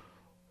know,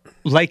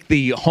 like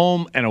the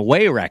home and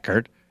away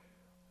record,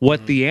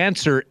 what the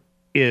answer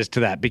is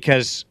to that.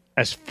 Because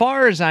as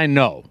far as I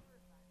know,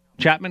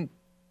 Chapman,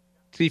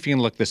 see if you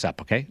can look this up,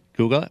 okay?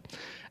 Google it.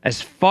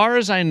 As far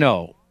as I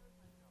know,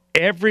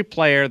 every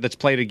player that's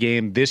played a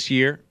game this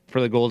year for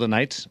the Golden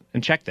Knights,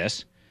 and check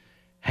this,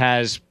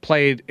 has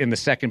played in the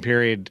second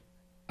period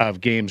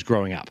of games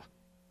growing up.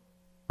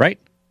 Right?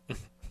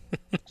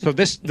 So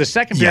the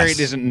second period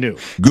isn't new.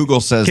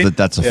 Google says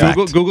that's a fact.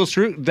 Google's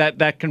true?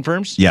 That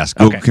confirms? Yes,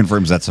 Google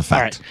confirms that's a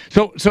fact.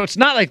 All right. So it's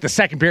not like the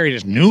second period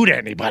is new to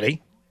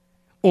anybody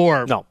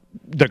or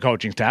the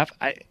coaching staff.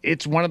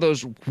 It's one of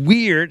those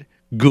weird,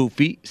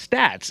 goofy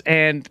stats.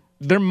 And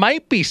there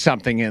might be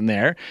something in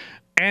there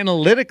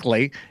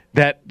analytically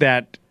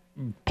that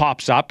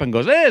pops up and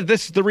goes,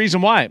 this is the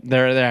reason why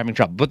they're having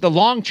trouble. But the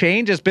long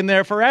change has been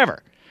there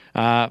forever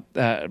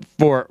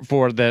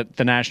for the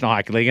National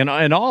Hockey League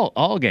and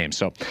all games.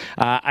 So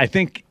I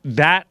think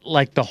that,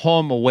 like the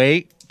home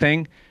away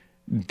thing,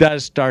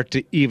 does start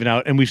to even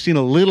out, and we've seen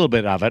a little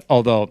bit of it.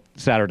 Although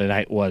Saturday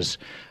night was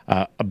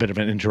a bit of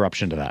an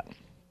interruption to that.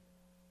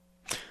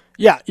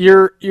 Yeah,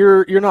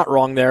 you're not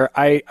wrong there.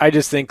 I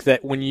just think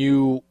that when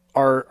you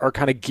are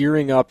kind of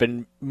gearing up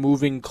and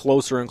moving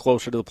closer and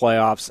closer to the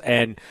playoffs,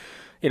 and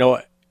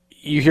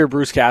you hear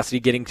Bruce Cassidy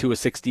getting to a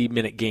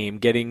 60-minute game,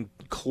 getting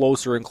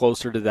closer and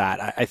closer to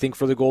that. I think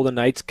for the Golden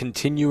Knights,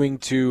 continuing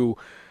to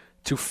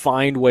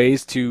find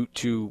ways to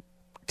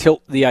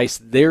tilt the ice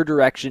their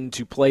direction,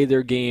 to play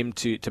their game,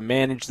 to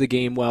manage the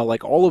game well,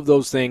 like all of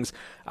those things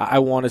I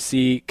want to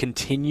see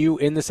continue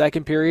in the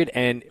second period.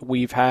 And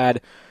we've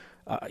had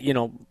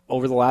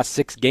over the last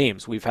 6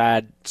 games, we've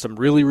had some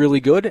really, really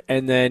good,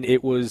 and then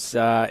it was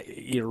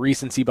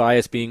recency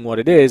bias being what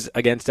it is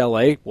against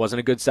LA. Wasn't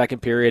a good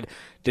second period,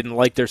 didn't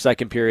like their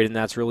second period, and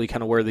that's really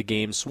kind of where the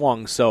game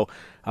swung. So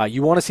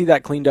you want to see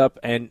that cleaned up,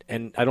 and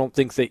I don't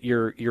think that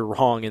you're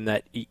wrong in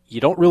that you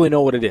don't really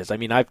know what it is. I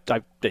mean, I've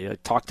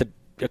talked to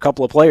a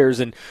couple of players,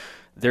 and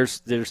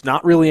there's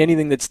not really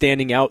anything that's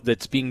standing out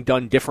that's being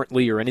done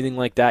differently or anything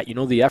like that.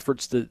 The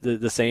effort's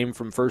the same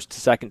from first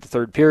to second to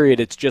third period.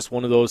 It's just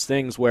one of those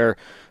things where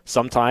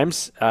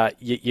sometimes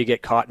you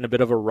get caught in a bit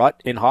of a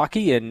rut in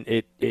hockey, and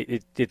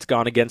it's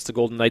gone against the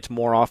Golden Knights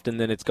more often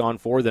than it's gone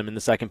for them in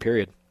the second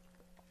period.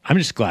 I'm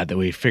just glad that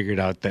we figured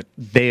out that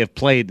they have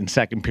played in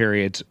second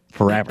periods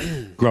forever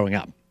growing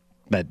up,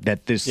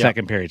 that this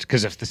second periods,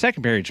 because if the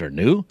second periods are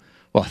new,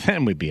 well,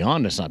 then we'd be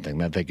on to something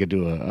that they could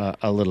do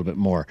a little bit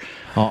more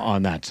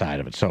on that side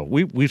of it. So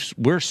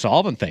we're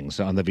solving things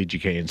on the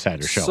VGK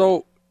Insider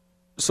Show.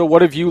 So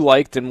what have you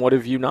liked and what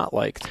have you not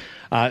liked?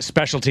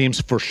 Special teams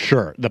for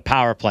sure. The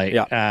power play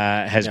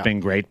has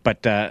been great,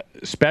 but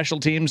special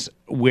teams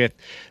with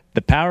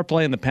the power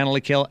play and the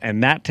penalty kill,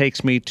 and that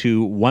takes me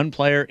to one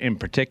player in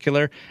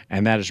particular,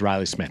 and that is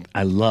Riley Smith.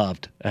 I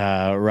loved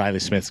Riley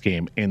Smith's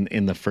game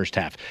in the first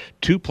half.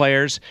 2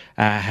 players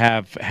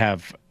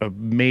have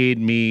made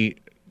me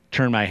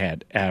turn my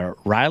head.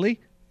 Riley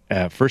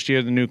first year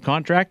of the new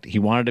contract. He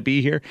wanted to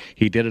be here.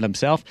 He did it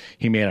himself.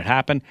 He made it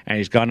happen, and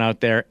he's gone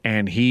out there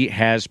and he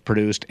has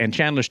produced. And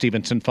Chandler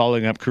Stevenson,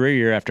 following up career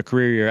year after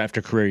career year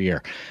after career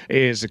year,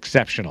 is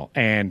exceptional.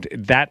 And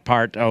that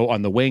part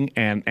on the wing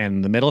and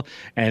the middle,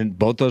 and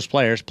both those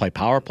players play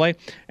power play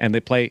and they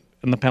play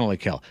in the penalty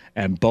kill,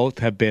 and both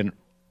have been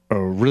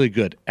really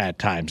good at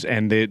times,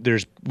 and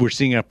we're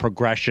seeing a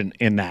progression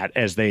in that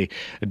as they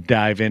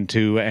dive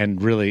into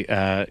and really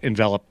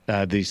envelop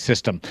the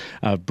system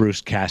of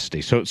Bruce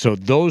Cassidy. So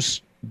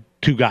those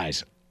two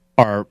guys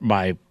are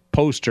my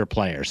poster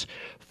players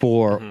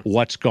for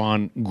what's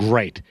gone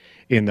great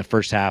in the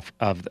first half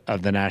of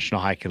the National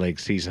Hockey League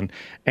season.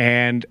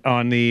 And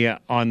on the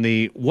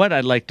what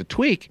I'd like to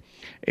tweak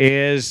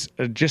is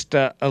just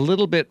a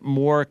little bit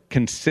more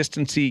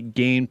consistency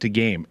game to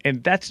game,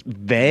 and that's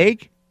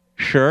vague.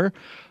 Sure,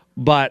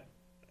 but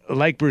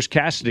like Bruce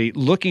Cassidy,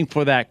 looking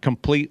for that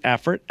complete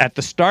effort at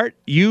the start,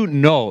 you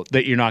know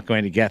that you're not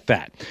going to get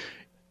that.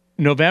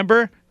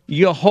 November,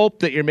 you hope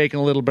that you're making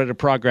a little bit of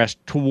progress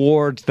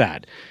towards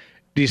that.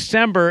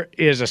 December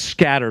is a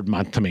scattered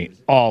month to me,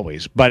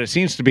 always, but it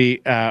seems to be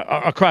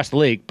across the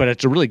league, but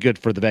it's really good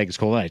for the Vegas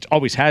Golden Knights.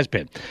 Always has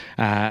been.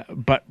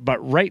 But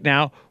right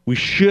now, we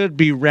should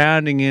be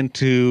rounding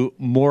into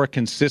more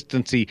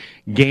consistency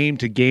game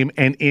to game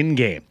and in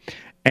game.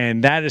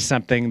 And that is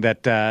something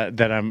that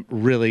I'm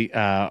really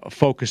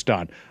focused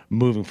on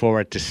moving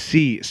forward, to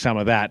see some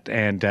of that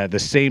and the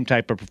same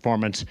type of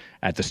performance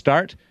at the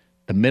start,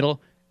 the middle,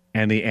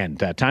 and the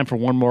end. Time for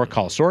one more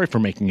call. Sorry for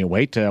making you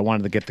wait. I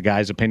wanted to get the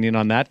guy's opinion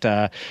on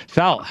that.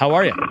 Sal, how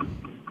are you?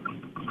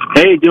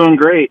 Hey, doing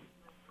great.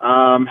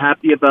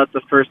 Happy about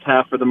the first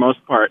half for the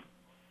most part.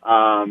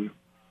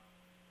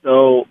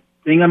 So,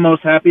 thing I'm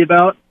most happy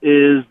about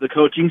is the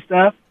coaching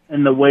staff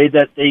and the way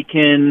that they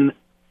can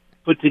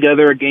put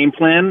together a game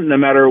plan no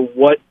matter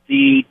what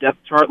the depth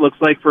chart looks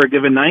like for a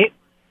given night.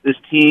 This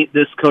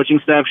coaching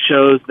staff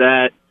shows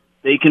that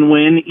they can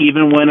win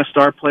even when a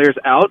star player's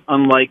out,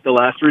 unlike the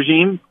last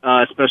regime,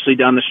 especially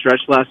down the stretch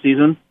last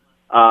season.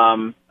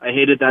 I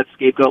hated that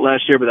scapegoat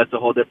last year, but that's a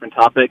whole different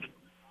topic.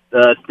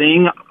 The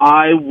thing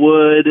I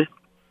would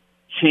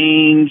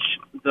change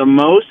the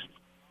most,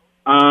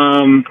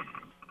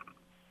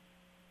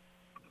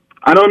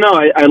 I don't know.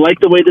 I like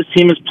the way this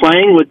team is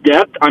playing with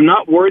depth. I'm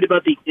not worried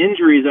about the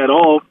injuries at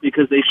all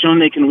because they've shown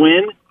they can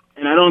win,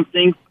 and I don't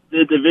think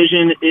the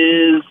division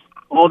is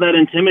all that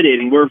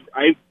intimidating.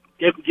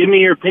 Give me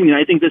your opinion.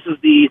 I think this is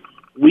the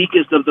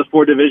weakest of the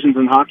four divisions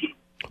in hockey.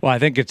 Well, I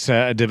think it's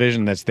a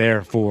division that's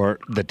there for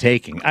the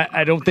taking.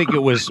 I don't think it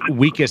was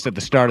weakest at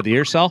the start of the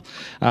year, Sal,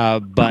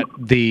 but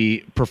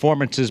the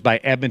performances by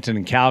Edmonton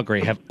and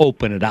Calgary have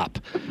opened it up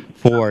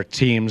for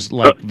teams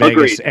like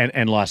Vegas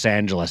and Los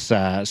Angeles.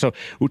 So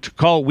to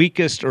call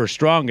weakest or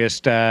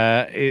strongest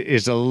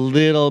is a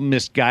little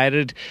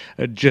misguided,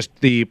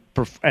 especially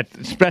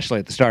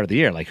at the start of the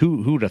year. Like,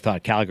 who'd have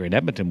thought Calgary and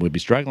Edmonton would be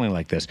struggling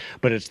like this?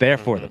 But it's there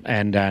for them,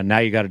 and now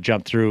you got to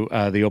jump through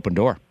the open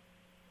door.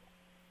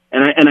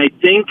 And I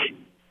think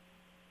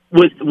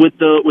with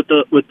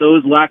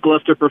those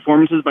lackluster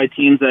performances by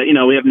teams that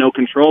we have no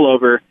control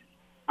over,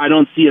 I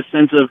don't see a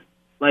sense of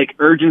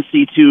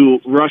urgency to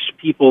rush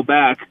people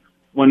back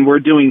when we're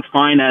doing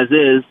fine as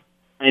is.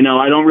 I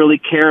don't really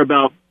care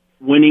about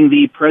winning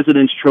the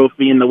President's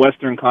Trophy in the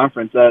Western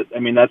Conference.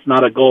 That's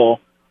not a goal.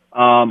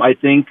 I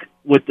think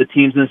with the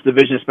teams in this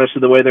division,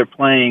 especially the way they're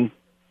playing,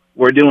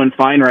 we're doing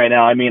fine right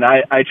now.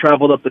 I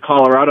traveled up to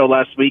Colorado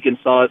last week and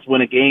saw us win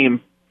a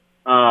game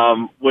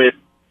with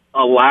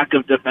a lack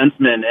of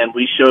defensemen, and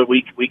we showed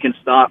we can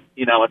stop,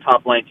 a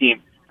top line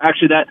team.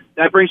 Actually,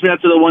 that brings me up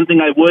to the one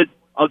thing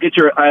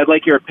I'd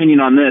like your opinion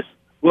on this.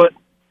 What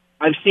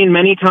I've seen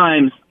many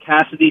times,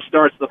 Cassidy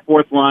starts the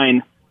fourth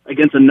line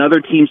against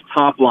another team's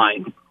top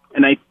line,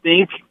 and I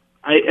think,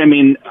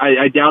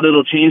 I doubt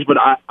it'll change, but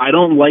I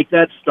don't like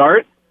that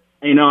start.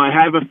 I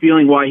have a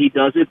feeling why he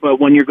does it,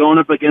 but when you're going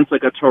up against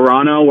like a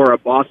Toronto or a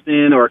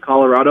Boston or a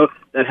Colorado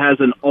that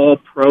has an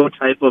all-pro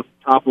type of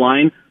top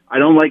line, I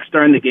don't like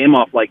starting the game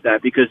off like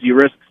that because you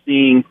risk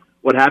seeing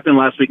what happened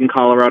last week in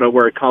Colorado,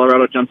 where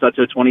Colorado jumps out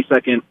to a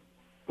 20-second,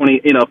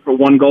 for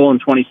one goal in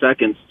 20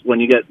 seconds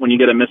when you get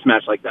a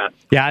mismatch like that.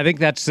 Yeah, I think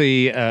that's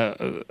the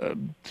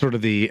sort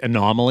of the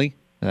anomaly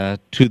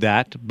to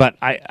that, but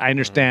I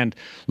understand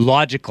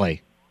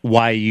logically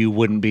why you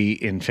wouldn't be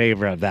in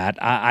favor of that.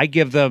 I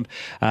give them,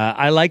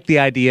 I like the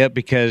idea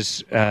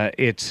because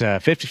it's a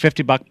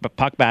 50-50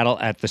 puck battle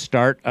at the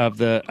start of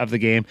the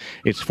game.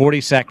 It's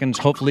 40 seconds.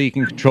 Hopefully you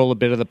can control a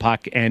bit of the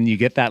puck and you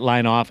get that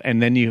line off,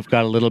 and then you've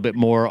got a little bit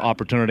more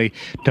opportunity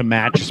to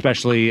match,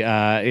 especially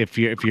if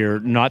you're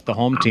not the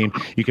home team,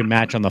 you can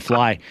match on the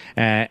fly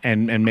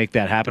and make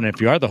that happen. If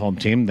you are the home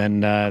team,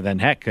 then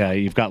heck,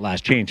 you've got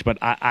last change. But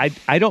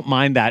I don't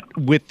mind that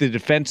with the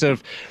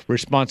defensive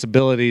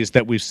responsibilities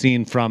that we've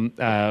seen from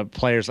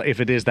players, if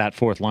it is that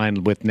fourth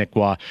line with Nick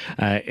Waugh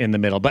in the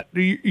middle. But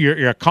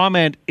your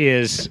comment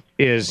is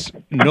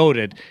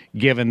noted,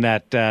 given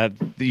that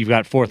you've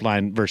got fourth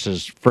line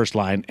versus first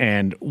line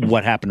and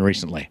what happened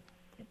recently.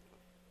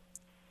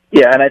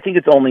 Yeah, and I think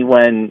it's only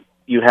when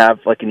you have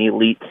like an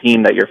elite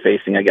team that you're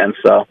facing against.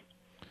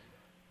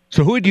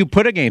 So who would you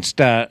put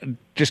against?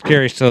 Just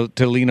curious to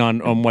lean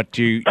on what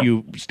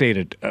you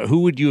stated.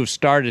 Who would you have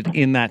started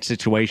in that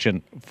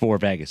situation for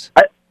Vegas?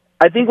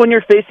 I think when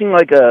you're facing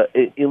like a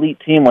elite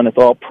team, when it's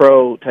all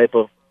pro type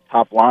of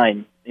top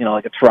line,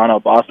 like a Toronto,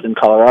 Boston,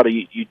 Colorado,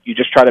 you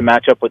just try to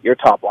match up with your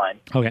top line.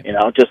 Okay.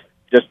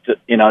 Just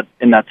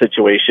in that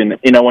situation,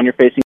 when you're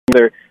facing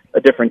a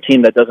different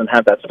team that doesn't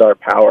have that star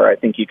power, I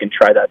think you can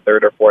try that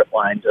third or fourth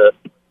line to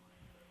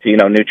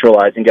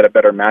neutralize and get a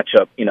better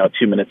matchup,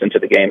 2 minutes into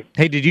the game.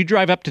 Hey, did you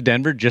drive up to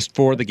Denver just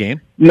for the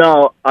game?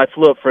 No, I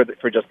flew up for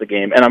just the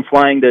game, and I'm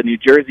flying to New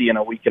Jersey in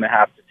a week and a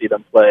half to see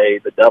them play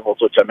the Devils,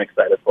 which I'm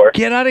excited for.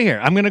 Get out of here.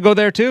 I'm going to go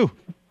there too.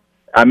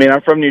 I mean,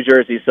 I'm from New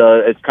Jersey, so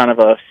it's kind of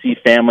a see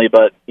family,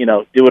 but,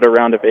 do it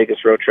around a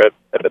Vegas road trip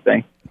type of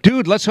thing.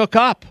 Dude, let's hook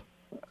up.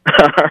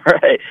 All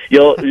right.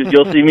 You'll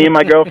see me and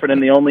my girlfriend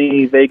in the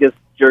only Vegas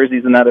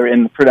jerseys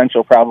in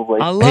Prudential, probably.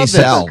 I love this.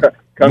 Sal,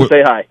 Come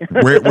say hi.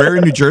 where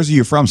in New Jersey are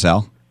you from,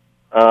 Sal?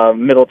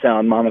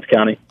 Middletown, Monmouth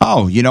County.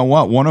 Oh, you know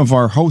what? One of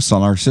our hosts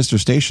on our sister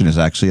station is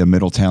actually a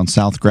Middletown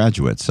South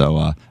graduate.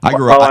 So I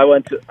grew up. I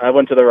went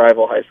to the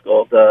rival high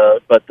school,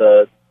 but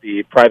the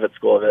private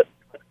school of it.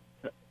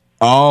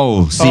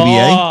 Oh,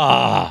 CBA.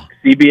 Oh.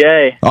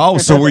 CBA. Oh,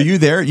 so were you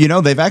there?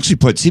 They've actually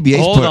put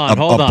CBA's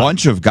a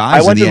bunch of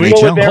guys in the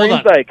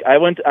NHL.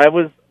 I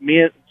was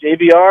me and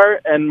JVR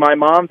and my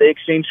mom. They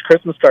exchanged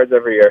Christmas cards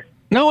every year.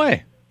 No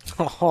way.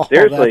 Oh,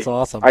 Seriously, that's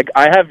awesome.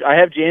 I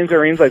have James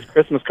Arin's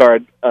Christmas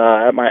card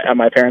at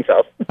my parents'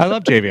 house. I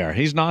love JVR.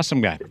 He's an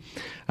awesome guy.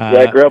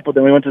 I grew up with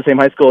him. We went to the same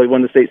high school. He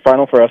won the state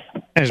final for us.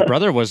 And his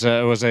brother was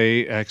a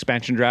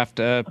expansion draft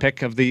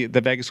pick of the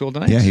Vegas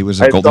Golden Knights. Yeah, he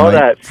was a Golden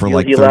Knight for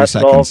like 30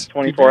 seconds.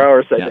 24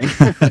 hours, I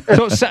think.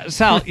 So,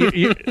 Sal,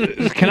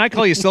 can I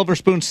call you Silver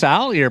Spoon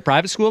Sal? You're a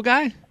private school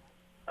guy?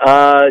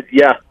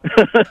 Yeah.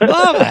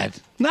 Love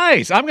it.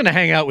 Nice. I'm going to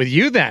hang out with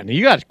you then.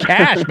 You got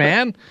cash,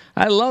 man.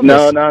 I love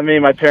No, this. not me.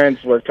 My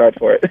parents worked hard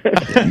for it.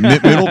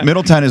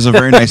 Middletown is a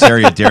very nice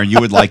area, Darren.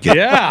 You would like it.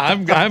 Yeah,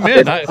 I'm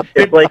in.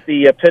 It's like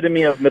the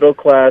epitome of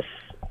middle-class,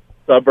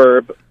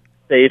 suburb,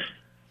 safe,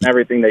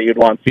 everything that you'd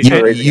want.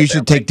 You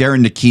should take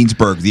Darren to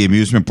Keensburg, the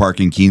amusement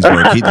park in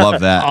Keensburg. He'd love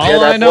that.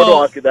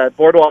 That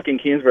boardwalk in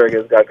Keensburg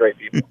has got great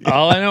people.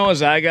 All I know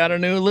is I got a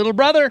new little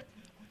brother.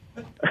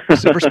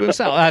 Silver Spoon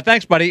Sal.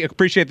 Thanks, buddy.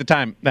 Appreciate the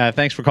time.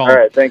 Thanks for calling. All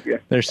right, thank you.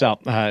 There's Sal.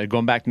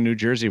 Going back to New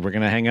Jersey, we're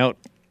going to hang out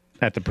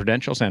at the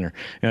Prudential Center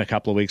in a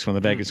couple of weeks when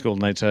the Vegas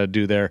Golden Knights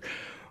do their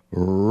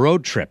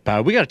road trip.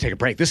 We got to take a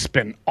break. This has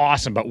been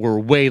awesome, but we're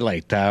way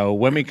late.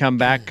 When we come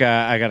back,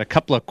 I got a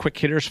couple of quick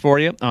hitters for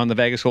you on the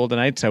Vegas Golden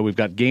Knights. We've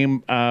got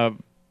game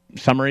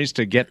summaries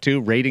to get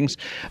to, ratings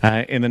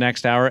in the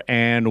next hour,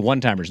 and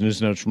one-timers,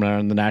 news notes from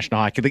around the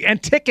National Hockey League,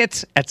 and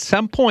tickets at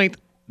some point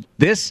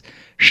this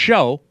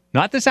show.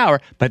 Not this hour,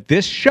 but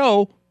this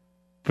show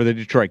for the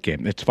Detroit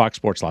game. It's Fox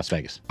Sports Las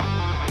Vegas.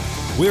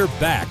 We're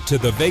back to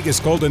the Vegas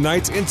Golden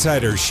Knights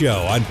Insider Show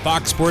on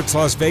Fox Sports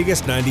Las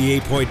Vegas,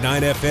 98.9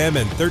 FM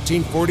and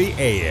 1340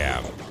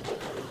 AM.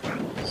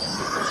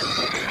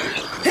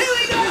 Here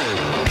we go!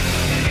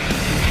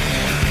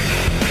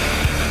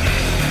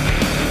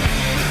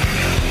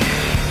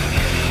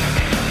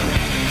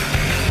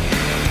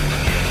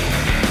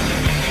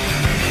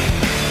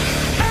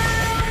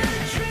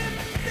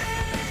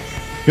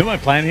 You know, my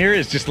plan here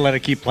is just to let it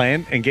keep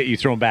playing and get you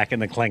thrown back in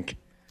the clink.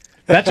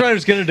 That's what I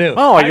was going to do.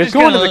 Oh, you're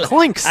going to the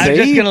clink, see? I'm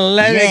just going to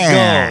let it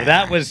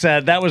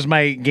go. That was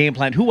my game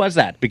plan. Who was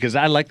that? Because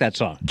I like that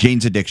song.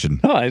 Jane's Addiction.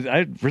 Oh,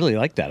 I really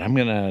like that. I'm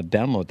going to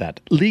download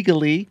that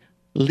legally.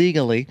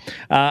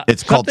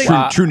 It's called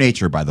True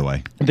Nature, by the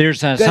way. There's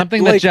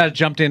something that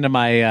jumped into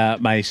my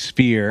my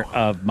sphere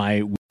of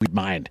my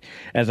mind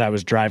as I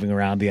was driving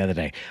around the other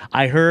day.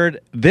 I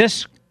heard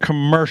this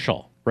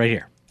commercial right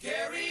here.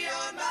 Carry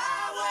on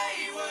my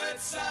wayward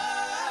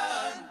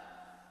son,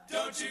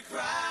 don't you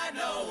cry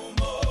no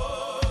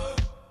more.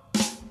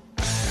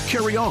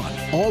 Carry on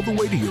all the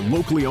way to your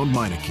locally owned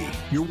Meineke.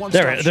 Your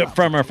one-stop shop.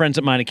 From our friends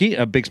at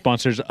Meineke, big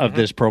sponsors of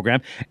this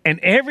program. And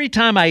every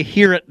time I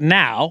hear it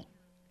now,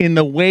 in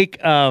the wake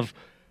of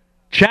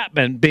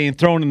Chapman being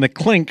thrown in the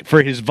clink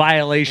for his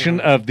violation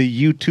of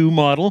the U2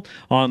 model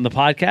on the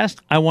podcast,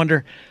 I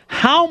wonder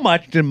how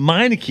much did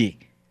Meineke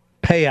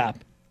pay up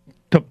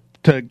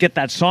to get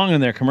that song in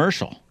their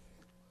commercial?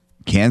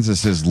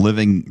 Kansas is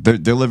living,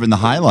 they're living the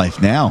high life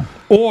now.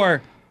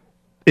 Or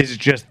is it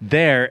just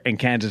there and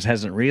Kansas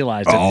hasn't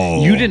realized it?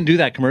 Oh. You didn't do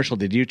that commercial,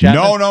 did you,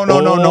 Chapman? No.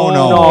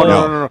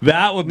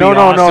 That would be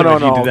awesome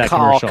if you did that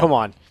commercial. Come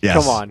on.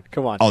 Yes.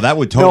 Come on. Oh, that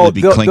would totally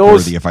be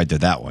clink-worthy if I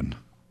did that one.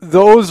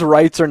 Those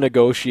rights are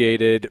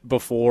negotiated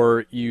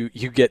before you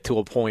get to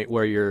a point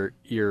where you're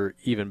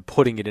even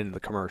putting it into the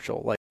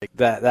commercial. Like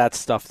that's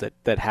stuff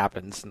that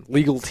happens, and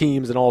legal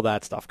teams and all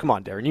that stuff. Come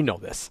on, Darren, you know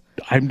this.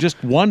 I'm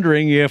just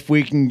wondering if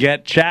we can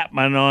get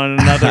Chapman on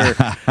another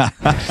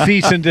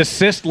cease and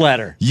desist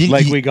letter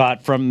we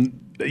got from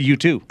You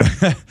too.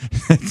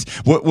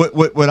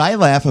 What I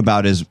laugh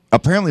about is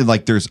apparently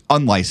like there's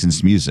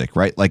unlicensed music,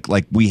 right? Like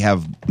we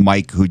have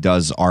Mike who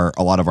does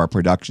a lot of our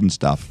production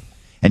stuff,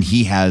 and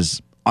he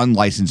has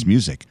unlicensed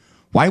music.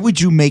 Why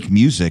would you make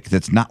music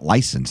that's not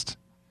licensed?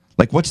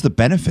 Like, what's the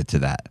benefit to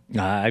that?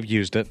 I've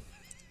used it.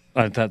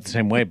 I thought the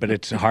same way, but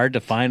it's hard to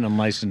find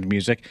unlicensed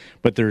music.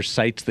 But there's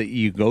sites that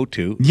you go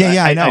to.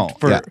 Yeah, I know.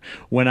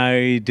 When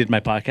I did my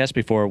podcast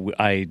before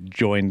I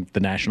joined the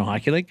National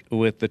Hockey League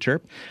with the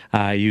Chirp,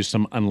 I used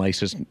some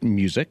unlicensed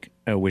music,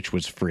 which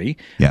was free.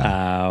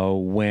 Yeah.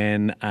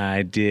 When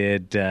I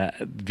did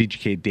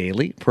VGK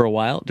Daily for a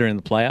while during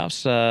the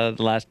playoffs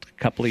the last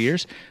couple of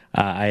years,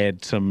 I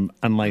had some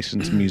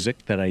unlicensed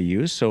music that I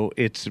use. So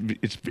it's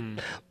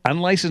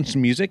unlicensed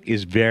music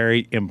is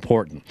very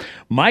important.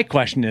 My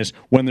question is,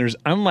 when there's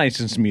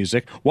unlicensed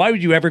music, why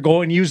would you ever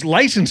go and use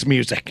licensed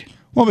music?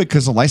 Well,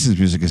 because the licensed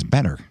music is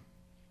better.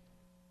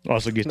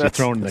 Also gets you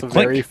thrown in the That's a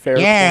clink. very fair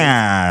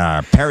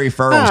Yeah, Perry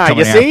Furrow's coming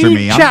you see? after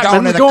me. I'm Chapman's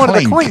going to the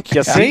going clink. to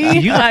the clink, you see?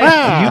 You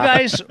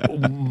guys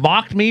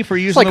mocked me for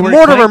It's using like the word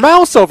Mortimer clink,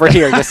 Mouse over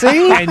here, you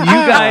see? and you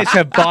guys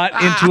have bought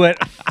into it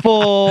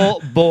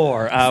full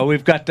bore.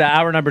 We've got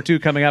hour number 2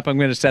 coming up. I'm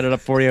going to set it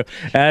up for you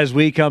as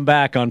we come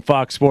back on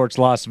Fox Sports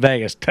Las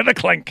Vegas. To the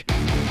clink.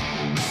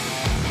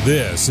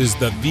 This is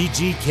the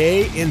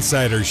VGK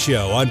Insider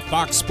Show on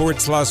Fox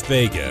Sports Las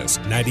Vegas,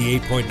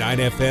 98.9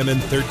 FM and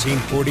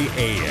 1340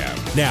 AM.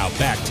 Now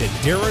back to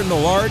Darren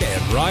Millard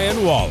and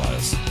Ryan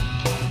Wallace.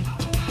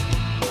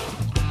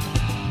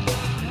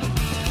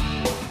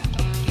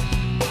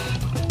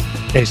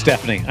 Hey,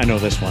 Stephanie, I know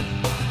this one.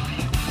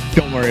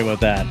 Don't worry about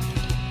that.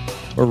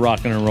 We're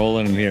rocking and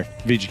rolling in here.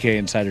 VGK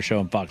Insider Show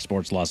on Fox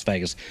Sports Las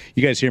Vegas.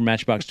 You guys hear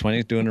Matchbox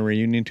 20 doing a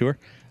reunion tour?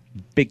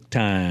 Big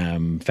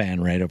time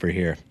fan right over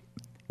here.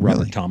 Robert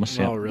Really? Thomas,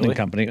 Oh, really? and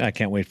company. I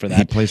can't wait for He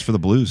that. plays for the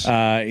Blues.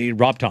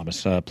 Rob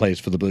Thomas plays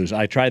for the Blues.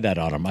 I tried that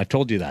on him. I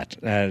told you that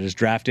at his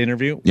draft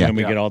interview Yeah. when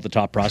we get all the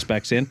top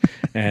prospects in.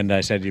 And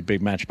I said, "You a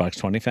big Matchbox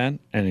 20 fan?"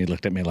 And he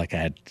looked at me like I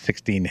had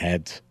 16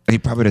 heads. He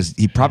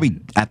probably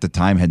at the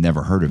time had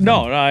never heard of him.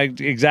 No,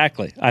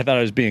 exactly. I thought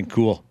I was being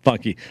cool,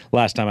 funky.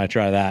 Last time I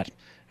tried that.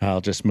 I'll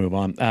just move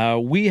on.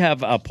 We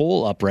have a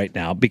poll up right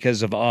now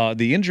because of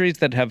the injuries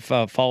that have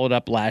followed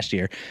up last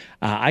year.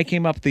 I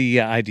came up with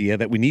the idea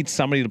that we need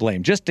somebody to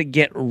blame just to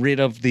get rid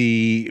of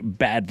the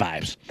bad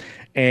vibes.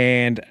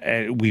 And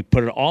we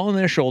put it all on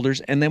their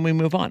shoulders, and then we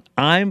move on.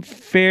 I'm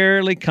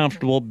fairly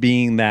comfortable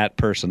being that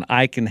person.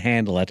 I can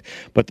handle it.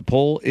 But the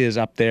poll is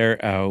up there.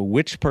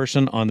 Which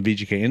person on the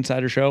VGK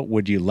Insider Show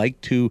would you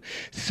like to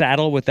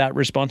saddle with that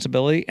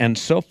responsibility? And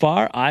so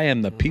far, I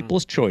am the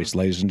people's choice,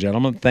 ladies and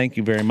gentlemen. Thank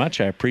you very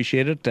much. I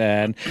appreciate it.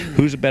 And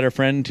who's a better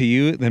friend to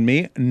you than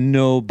me?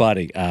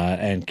 Nobody.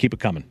 And keep it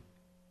coming.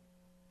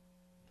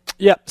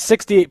 Yeah,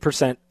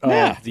 68% of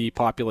Yeah. the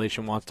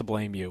population wants to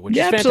blame you, which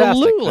Yeah, is fantastic.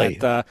 absolutely.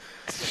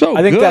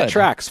 I think that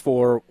tracks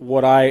for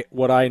what I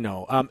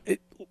know.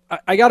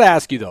 I got to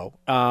ask you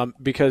though,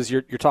 because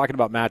you're talking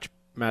about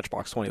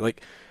Matchbox 20.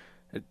 Like,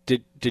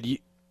 did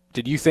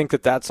you think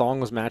that song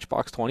was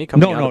Matchbox 20?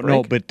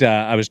 No. But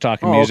I was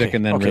talking music okay.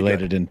 and then Okay,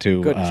 related good.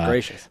 into Goodness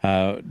gracious.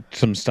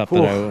 some stuff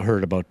that I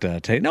heard about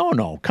today.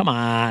 No, come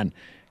on,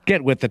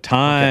 get with the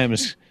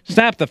times.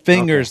 Snap the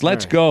fingers. Okay,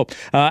 Let's go.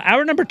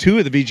 Hour number 2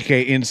 of the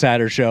VGK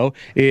Insider Show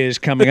is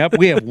coming up.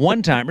 We have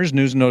one-timers,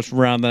 news and notes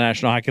from around the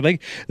National Hockey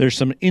League. There's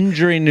some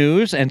injury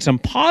news and some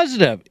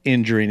positive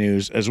injury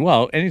news as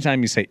well.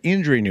 Anytime you say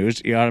injury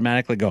news, you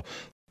automatically go,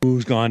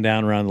 who's gone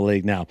down around the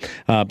league now?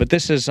 But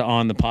this is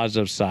on the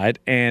positive side.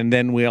 And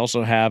then we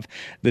also have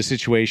the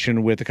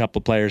situation with a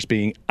couple of players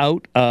being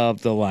out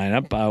of the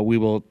lineup. We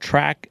will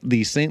track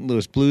the St.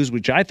 Louis Blues,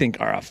 which I think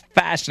are a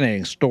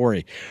fascinating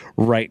story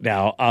right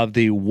now of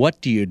the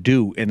what do you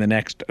do in the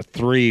next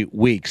 3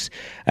 weeks.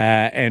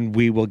 And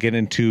we will get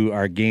into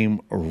our game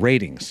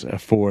ratings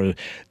for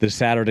the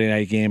Saturday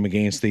night game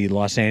against the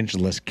Los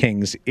Angeles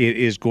Kings. It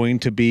is going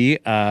to be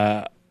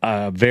a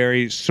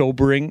very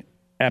sobering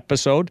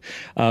episode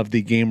of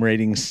the game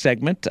rating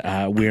segment.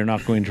 We are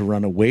not going to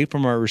run away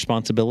from our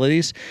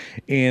responsibilities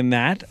in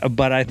that,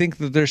 but I think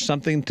that there's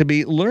something to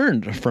be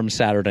learned from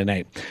Saturday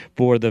night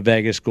for the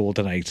Vegas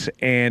Golden Knights,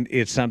 and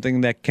it's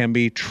something that can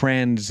be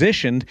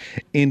transitioned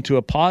into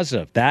a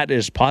positive. That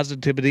is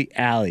Positivity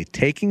Alley,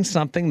 taking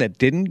something that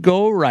didn't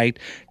go right,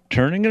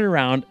 turning it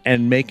around,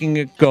 and making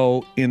it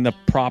go in the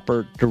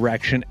proper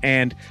direction,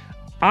 and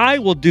I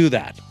will do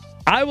that.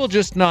 I will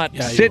just not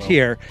sit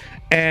here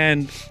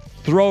and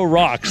throw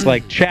rocks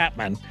like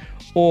Chapman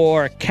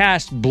or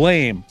cast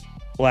blame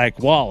like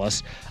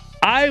Wallace.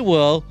 I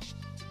will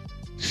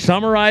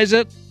summarize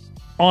it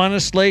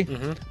honestly,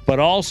 but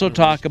also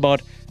talk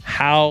about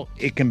how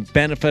it can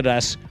benefit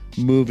us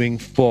moving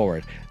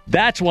forward.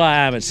 That's why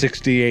I'm at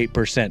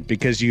 68%,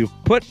 because you've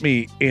put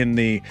me in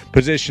the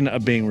position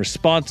of being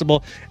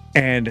responsible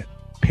and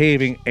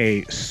paving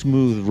a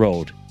smooth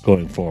road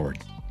going forward.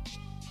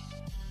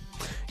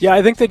 Yeah,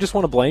 I think they just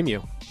want to blame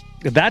you.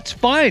 That's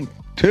fine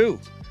too.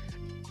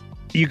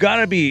 You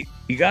gotta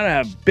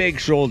have big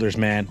shoulders,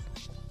 man,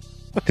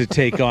 to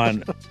take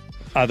on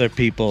other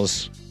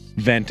people's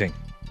venting.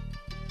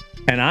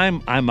 And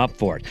I'm up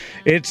for it.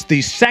 It's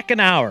the second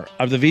hour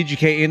of the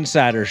VGK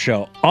Insider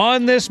Show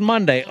on this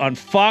Monday on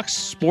Fox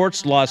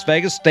Sports Las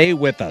Vegas. Stay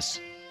with us.